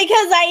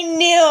I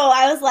knew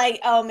I was like,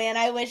 oh man,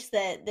 I wish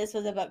that this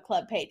was a book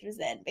club Paige was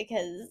in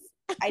because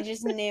I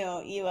just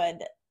knew you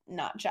would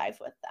not jive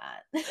with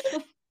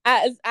that.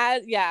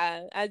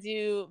 As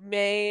you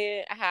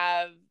may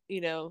have,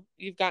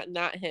 you've gotten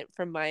that hint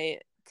from my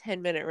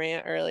 10-minute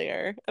rant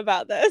earlier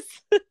about this.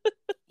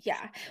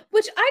 Yeah.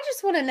 Which I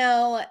just want to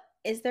know,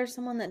 is there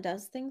someone that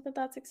does think that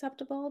that's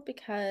acceptable?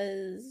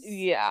 Because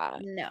Yeah.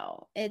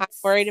 no, I'm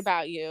it's worried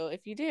about you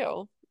if you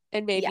do.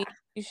 And maybe yeah.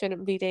 you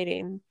shouldn't be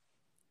dating.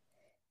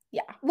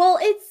 Yeah. Well,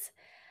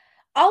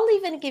 I'll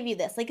even give you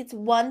this. Like it's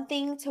one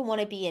thing to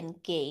want to be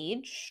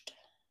engaged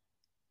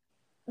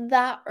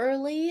that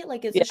early.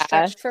 Like it's a Yeah.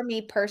 stretch for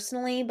me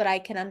personally, but I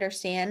can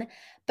understand.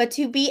 But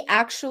to be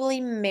actually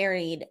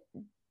married,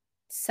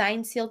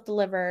 signed, sealed,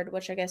 delivered,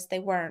 which I guess they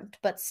weren't,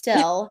 but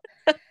still,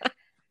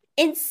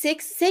 in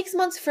six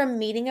months from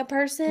meeting a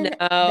person,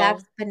 No.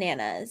 that's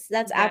bananas.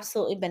 That's No,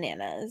 absolutely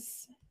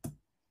bananas.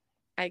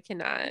 I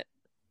cannot.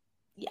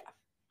 Yeah.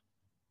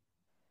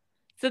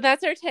 So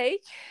that's our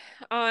take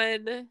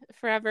on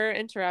Forever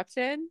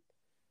Interrupted.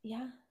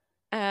 Yeah.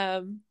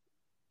 Um,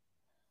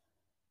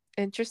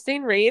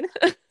 interesting read.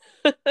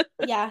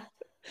 Yeah.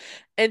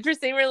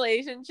 Interesting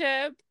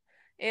relationship.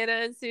 Anna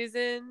and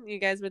Susan, you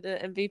guys were the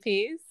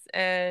MVPs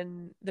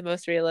and the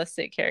most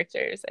realistic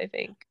characters, I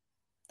think.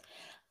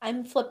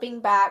 I'm flipping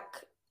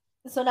back.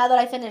 So now that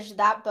I finished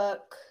that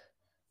book,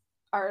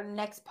 our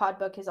next pod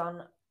book is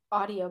on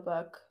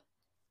audiobook.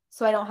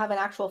 So I don't have an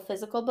actual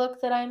physical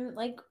book that I'm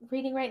like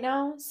reading right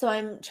now. So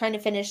I'm trying to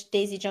finish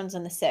Daisy Jones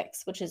and the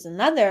Six, which is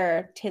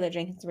another Taylor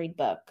Jenkins Reid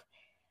book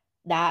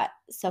that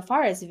so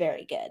far is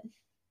very good.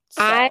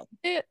 I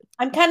So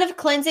I'm kind of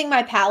cleansing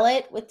my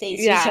palate with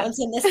Daisy Yeah. Jones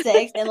and the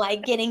Six and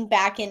like getting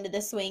back into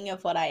the swing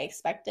of what I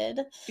expected.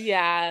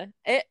 Yeah.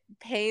 It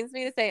pains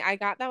me to say I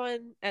got that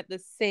one at the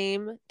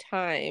same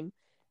time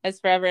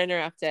as Forever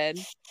Interrupted,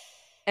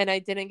 and I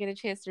didn't get a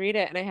chance to read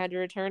it, and I had to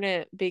return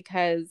it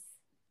because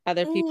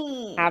other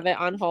people have it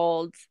on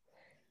hold.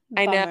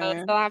 I know, so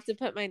Bummer. I'll have to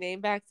put my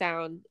name back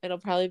down. It'll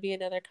probably be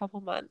another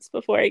couple months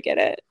before I get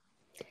it.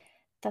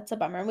 That's a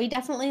bummer. We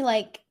definitely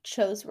like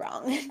chose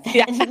wrong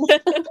Yeah. then.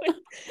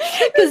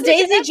 Because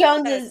Daisy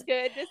Jones is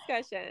good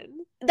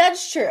discussion.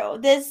 That's true.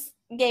 This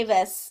gave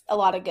us a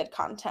lot of good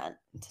content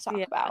to talk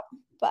about.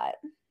 But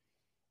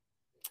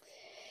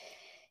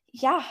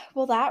yeah,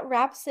 well, that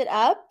wraps it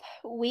up.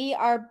 We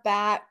are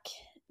back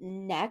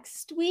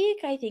next week,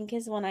 I think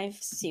is when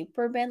I've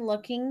super been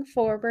looking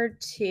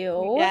forward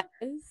to. Yes,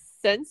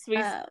 since we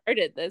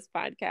started this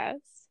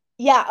podcast.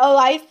 Yeah. Oh,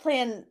 I've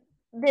planned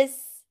this.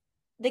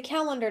 The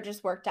calendar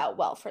just worked out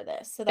well for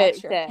this. So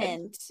that's your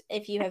hint.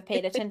 If you have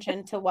paid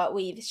attention to what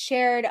we've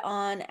shared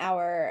on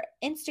our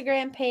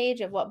Instagram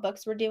page of what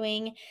books we're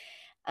doing,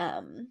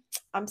 I'm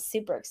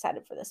super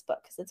excited for this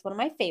book because it's one of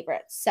my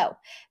favorites. So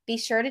be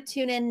sure to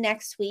tune in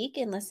next week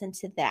and listen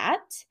to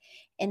that.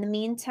 In the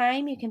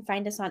meantime, you can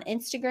find us on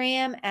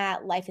Instagram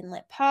at Life and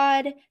Lit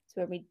Pod. It's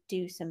where we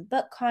do some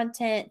book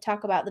content,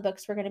 talk about the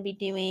books we're going to be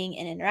doing,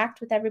 and interact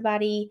with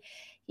everybody.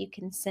 You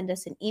can send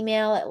us an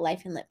email at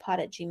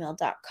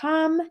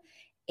lifeandlitpod@gmail.com.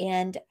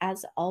 And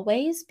as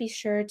always, be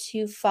sure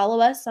to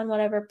follow us on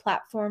whatever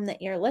platform that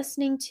you're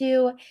listening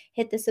to.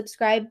 Hit the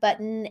subscribe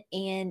button.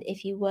 And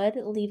if you would,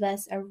 leave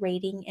us a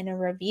rating and a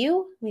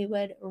review. We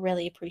would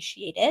really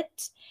appreciate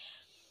it.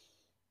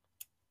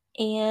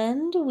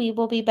 And we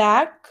will be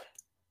back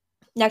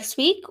next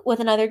week with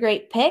another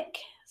great pick.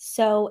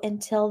 So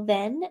until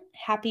then,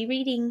 happy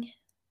reading.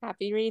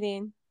 Happy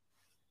reading.